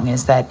wrong,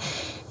 is that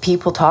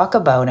people talk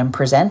about and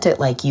present it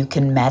like you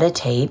can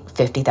meditate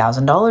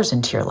 $50,000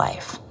 into your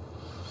life.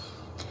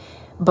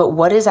 But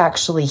what is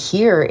actually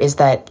here is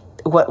that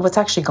what's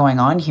actually going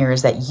on here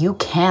is that you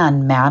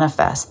can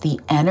manifest the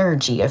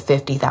energy of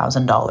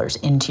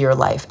 $50,000 into your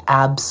life.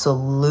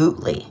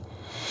 Absolutely.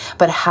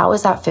 But how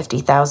is that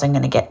 $50,000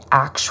 going to get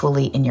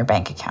actually in your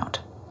bank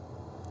account?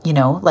 You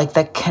know, like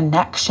the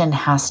connection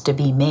has to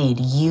be made.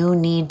 You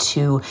need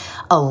to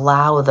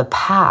allow the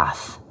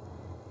path.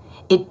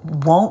 It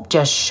won't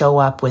just show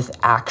up with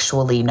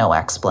actually no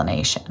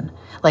explanation.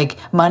 Like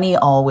money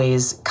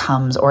always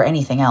comes, or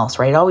anything else,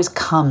 right? It always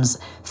comes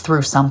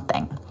through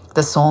something.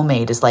 The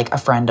soulmate is like a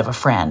friend of a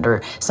friend,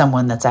 or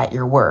someone that's at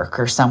your work,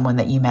 or someone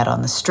that you met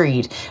on the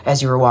street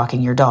as you were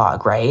walking your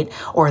dog, right?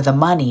 Or the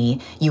money,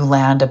 you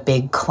land a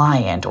big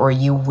client, or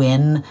you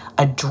win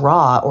a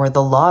draw or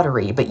the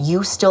lottery, but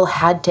you still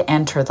had to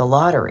enter the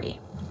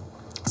lottery.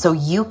 So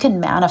you can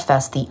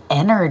manifest the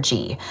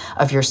energy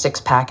of your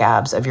 6-pack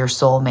abs, of your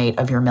soulmate,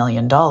 of your $1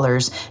 million,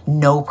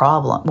 no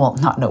problem. Well,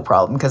 not no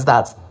problem, because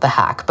that's the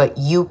hack, but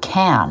you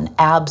can,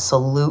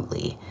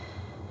 absolutely.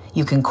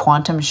 You can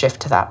quantum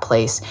shift to that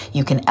place.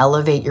 You can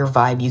elevate your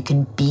vibe. You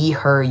can be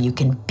her. You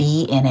can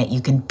be in it.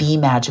 You can be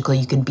magical.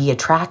 You can be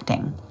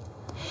attracting.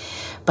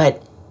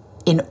 But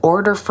in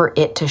order for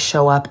it to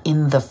show up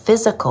in the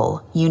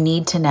physical, you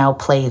need to now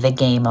play the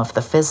game of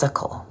the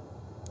physical.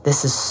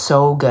 This is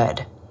so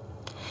good.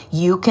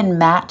 You can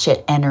match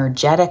it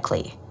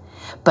energetically,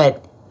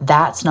 but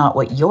that's not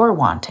what you're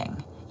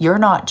wanting. You're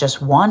not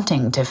just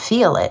wanting to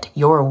feel it.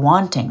 You're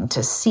wanting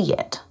to see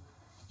it.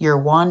 You're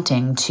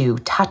wanting to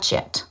touch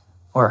it,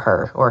 or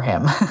her, or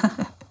him,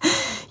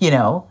 you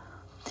know?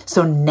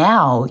 So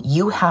now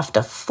you have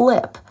to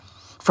flip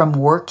from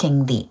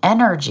working the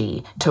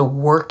energy to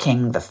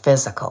working the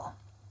physical.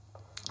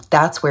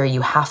 That's where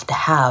you have to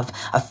have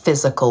a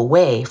physical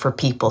way for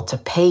people to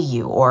pay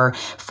you, or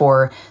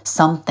for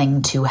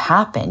something to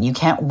happen. You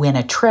can't win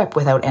a trip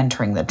without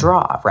entering the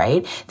draw,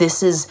 right?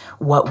 This is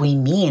what we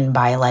mean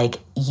by like,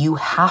 you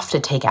have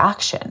to take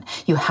action.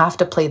 You have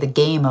to play the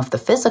game of the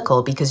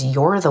physical because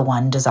you're the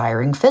one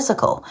desiring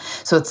physical.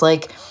 So it's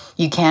like,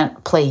 you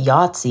can't play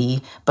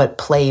Yahtzee, but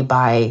play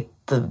by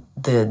the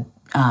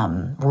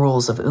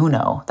rules of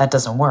Uno. That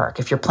doesn't work.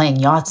 If you're playing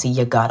Yahtzee,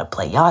 you gotta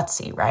play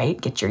Yahtzee, right?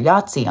 Get your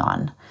Yahtzee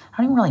on. I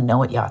don't even really know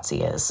what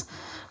Yahtzee is.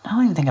 I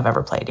don't even think I've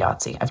ever played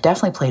Yahtzee. I've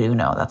definitely played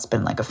Uno. That's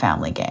been like a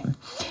family game.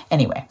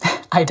 Anyway,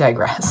 I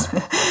digress.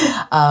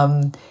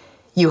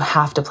 You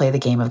have to play the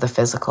game of the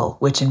physical,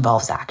 which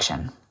involves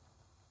action.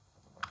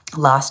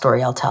 Last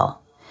story I'll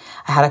tell.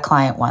 I had a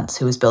client once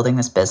who was building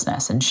this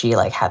business, and she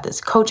like had this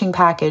coaching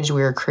package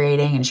we were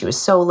creating, and she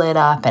was so lit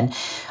up, and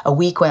a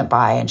week went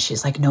by and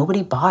she's like,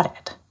 nobody bought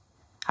it.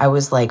 I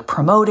was like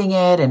promoting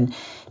it and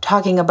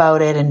talking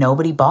about it and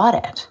nobody bought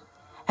it.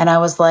 And I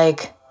was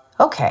like,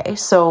 okay,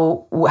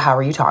 so how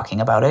are you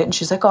talking about it? And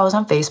she's like, oh, I was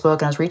on Facebook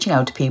and I was reaching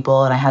out to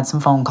people and I had some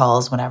phone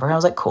calls, whatever. And I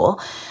was like, cool.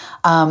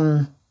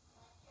 And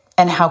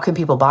how can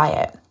people buy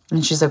it?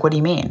 And she's like, what do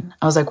you mean?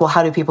 I was like, well,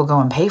 how do people go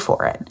and pay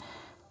for it?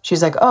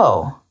 She's like,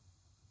 oh,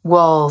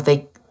 well,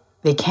 they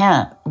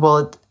can't.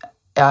 Well,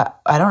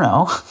 I don't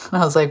know.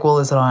 I was like, well,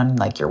 is it on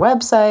like your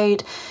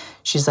website?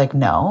 She's like,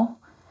 no.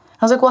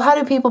 I was like, well, how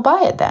do people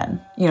buy it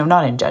then? You know,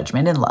 not in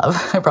judgment, in love.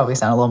 I probably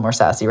sound a little more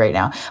sassy right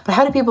now, but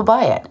how do people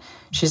buy it?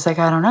 She's like,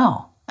 I don't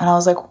know. And I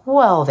was like,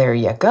 well, there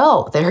you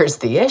go. There's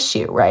the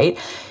issue, right?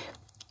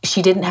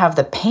 She didn't have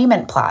the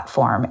payment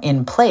platform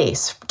in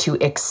place to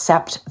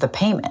accept the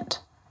payment.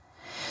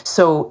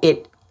 So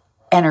it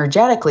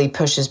energetically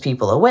pushes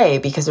people away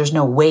because there's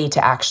no way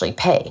to actually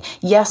pay.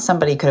 Yes,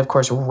 somebody could, of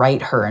course,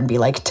 write her and be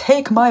like,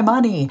 take my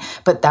money,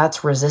 but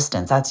that's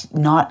resistance. That's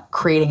not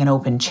creating an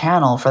open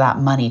channel for that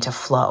money to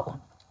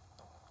flow.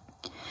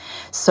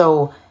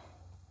 So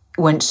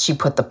when she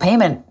put the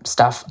payment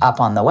stuff up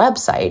on the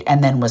website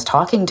and then was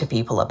talking to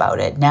people about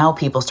it, now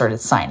people started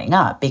signing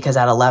up because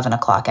at 11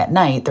 o'clock at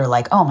night, they're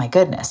like, oh my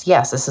goodness,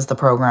 yes, this is the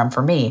program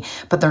for me.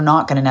 But they're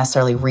not going to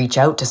necessarily reach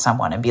out to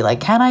someone and be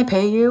like, can I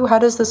pay you? How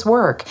does this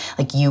work?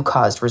 Like, you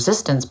caused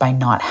resistance by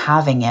not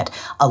having it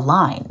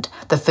aligned,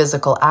 the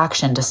physical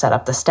action to set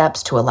up the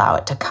steps to allow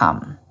it to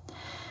come.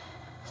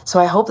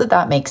 So I hope that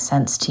that makes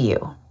sense to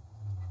you.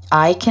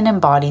 I can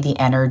embody the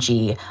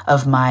energy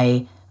of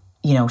my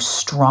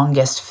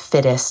strongest,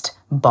 fittest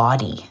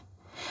body.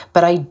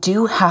 But I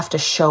do have to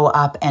show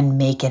up and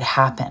make it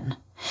happen.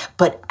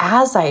 But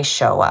as I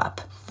show up,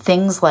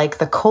 Things like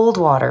the cold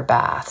water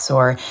baths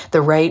or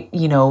the right,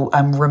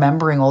 I'm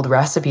remembering old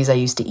recipes I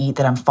used to eat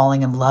that I'm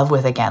falling in love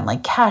with again,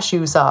 like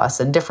cashew sauce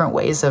and different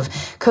ways of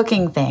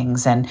cooking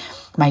things. And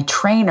my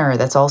trainer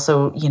that's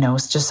also,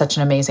 is just such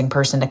an amazing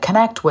person to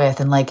connect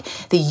with. And like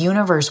the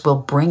universe will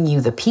bring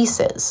you the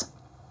pieces.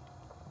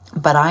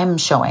 But I'm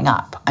showing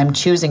up. I'm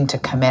choosing to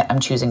commit. I'm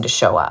choosing to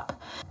show up.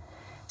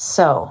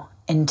 So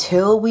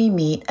until we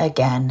meet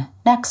again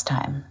next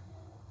time,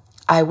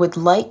 I would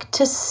like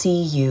to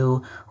see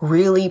you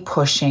really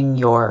pushing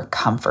your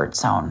comfort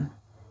zone,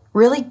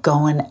 really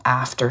going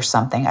after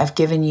something. I've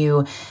given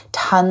you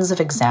tons of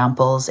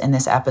examples in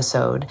this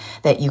episode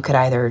that you could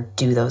either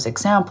do those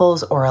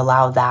examples or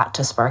allow that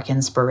to spark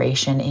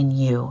inspiration in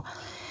you.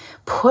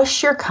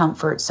 Push your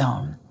comfort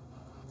zone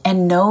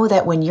and know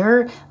that when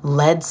you're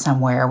led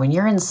somewhere, when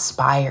you're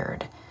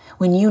inspired,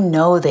 when you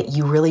know that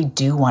you really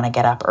do want to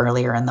get up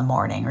earlier in the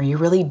morning, or you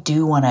really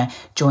do want to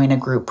join a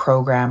group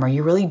program, or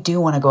you really do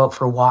want to go out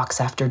for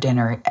walks after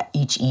dinner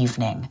each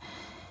evening,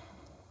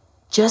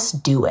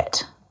 just do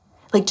it.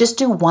 Like, just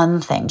do one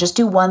thing. Just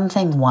do one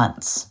thing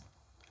once.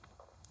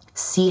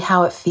 See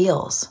how it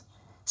feels.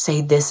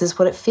 Say, this is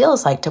what it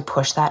feels like to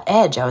push that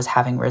edge. I was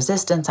having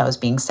resistance. I was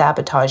being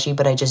sabotagey,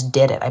 but I just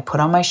did it. I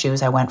put on my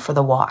shoes. I went for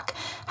the walk.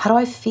 How do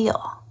I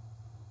feel?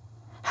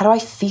 How do I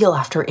feel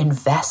after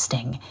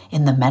investing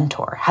in the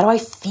mentor? How do I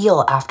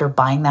feel after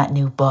buying that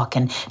new book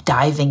and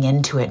diving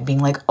into it and being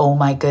like, oh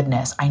my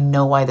goodness, I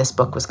know why this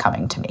book was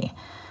coming to me.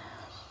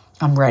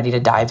 I'm ready to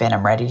dive in.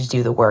 I'm ready to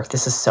do the work.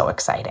 This is so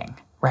exciting,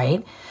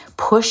 right?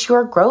 Push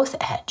your growth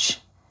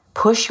edge.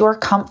 Push your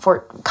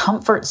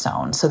comfort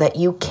zone so that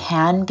you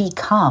can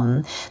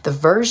become the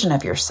version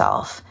of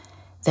yourself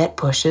that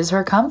pushes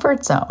her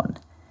comfort zone,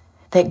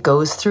 that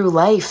goes through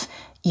life,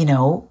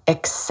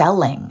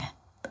 excelling,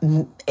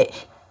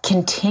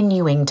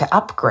 continuing to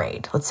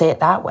upgrade. Let's say it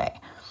that way.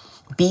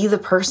 Be the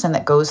person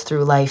that goes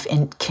through life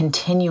and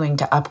continuing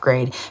to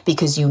upgrade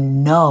because you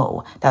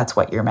know that's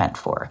what you're meant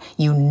for.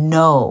 You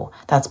know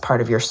that's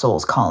part of your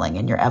soul's calling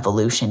and your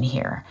evolution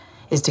here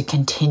is to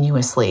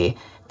continuously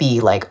be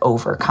like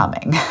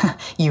overcoming.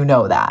 You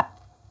know that.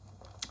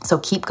 So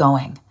keep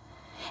going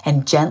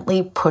and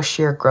gently push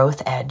your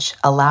growth edge.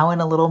 Allow in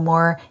a little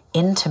more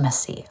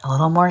intimacy, a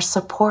little more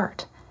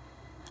support,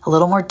 a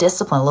little more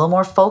discipline, a little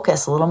more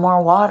focus, a little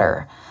more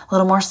water, a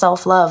little more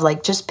self-love.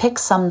 Like just pick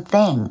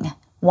something,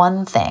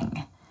 one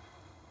thing,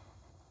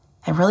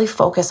 and really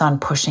focus on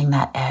pushing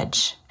that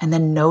edge. And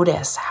then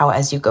notice how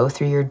as you go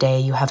through your day,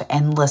 you have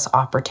endless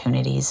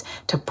opportunities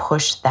to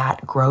push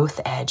that growth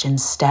edge and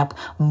step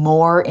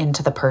more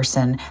into the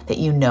person that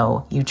you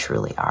know you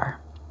truly are.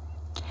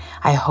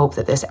 I hope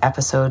that this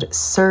episode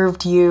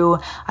served you.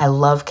 I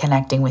love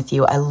connecting with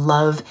you. I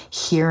love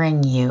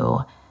hearing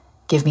you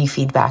give me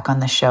feedback on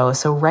the show.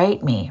 So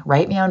write me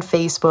on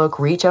Facebook,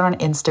 reach out on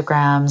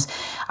Instagrams.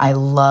 I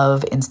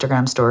love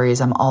Instagram stories.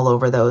 I'm all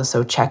over those.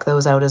 So check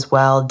those out as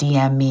well.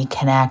 DM me,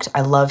 connect.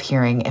 I love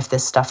hearing if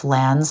this stuff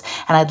lands.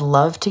 And I'd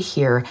love to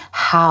hear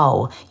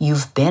how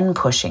you've been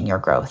pushing your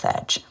growth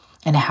edge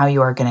and how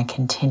you are going to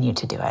continue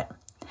to do it.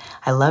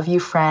 I love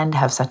you, friend.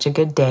 Have such a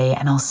good day,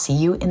 and I'll see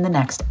you in the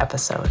next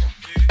episode.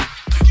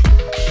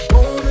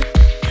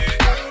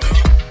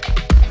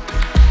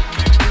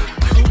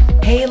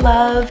 Hey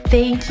love,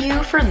 thank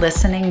you for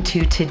listening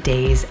to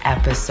today's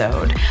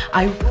episode.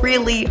 I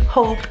really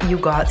hope you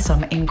got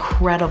some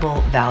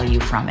incredible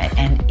value from it.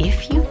 And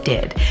if you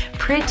did,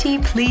 pretty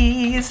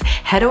please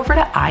head over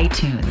to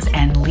iTunes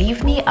and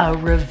leave me a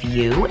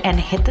review and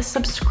hit the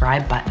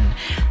subscribe button.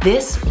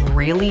 This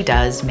really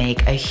does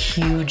make a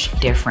huge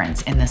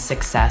difference in the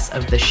success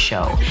of the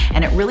show.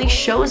 And it really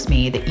shows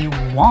me that you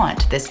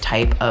want this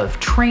type of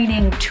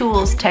training,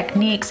 tools,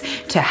 techniques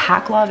to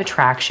hack law of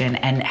attraction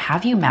and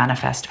have you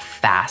manifest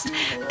fast.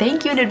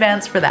 Thank you in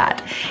advance for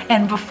that.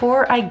 And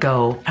before I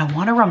go, I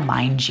want to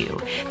remind you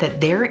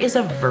that there is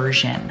a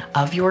version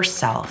of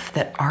yourself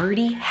that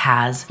already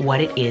has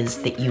what it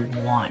is that you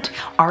want,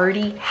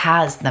 already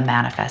has the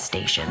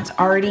manifestations,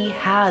 already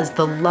has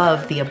the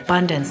love, the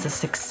abundance, the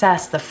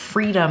success, the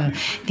freedom,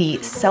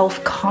 the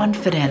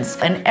self-confidence,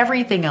 and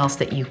everything else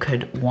that you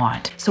could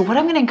want. So what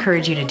I'm going to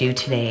encourage you to do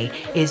today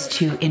is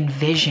to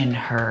envision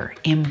her,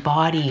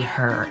 embody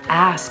her,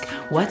 ask,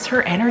 what's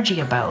her energy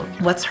about?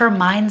 What's her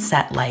mindset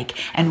like?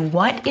 And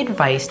what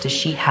advice does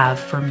she have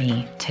for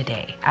me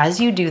today? As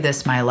you do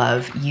this, my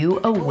love, you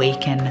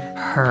awaken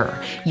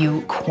her.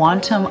 You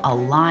quantum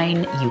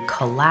align, you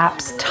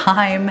collapse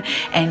time,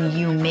 and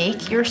you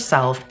make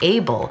yourself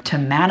able to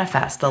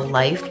manifest the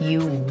life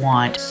you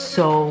want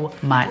so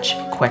much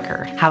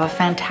quicker. Have a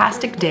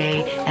fantastic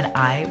day, and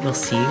I will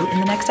see you in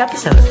the next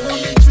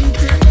episode.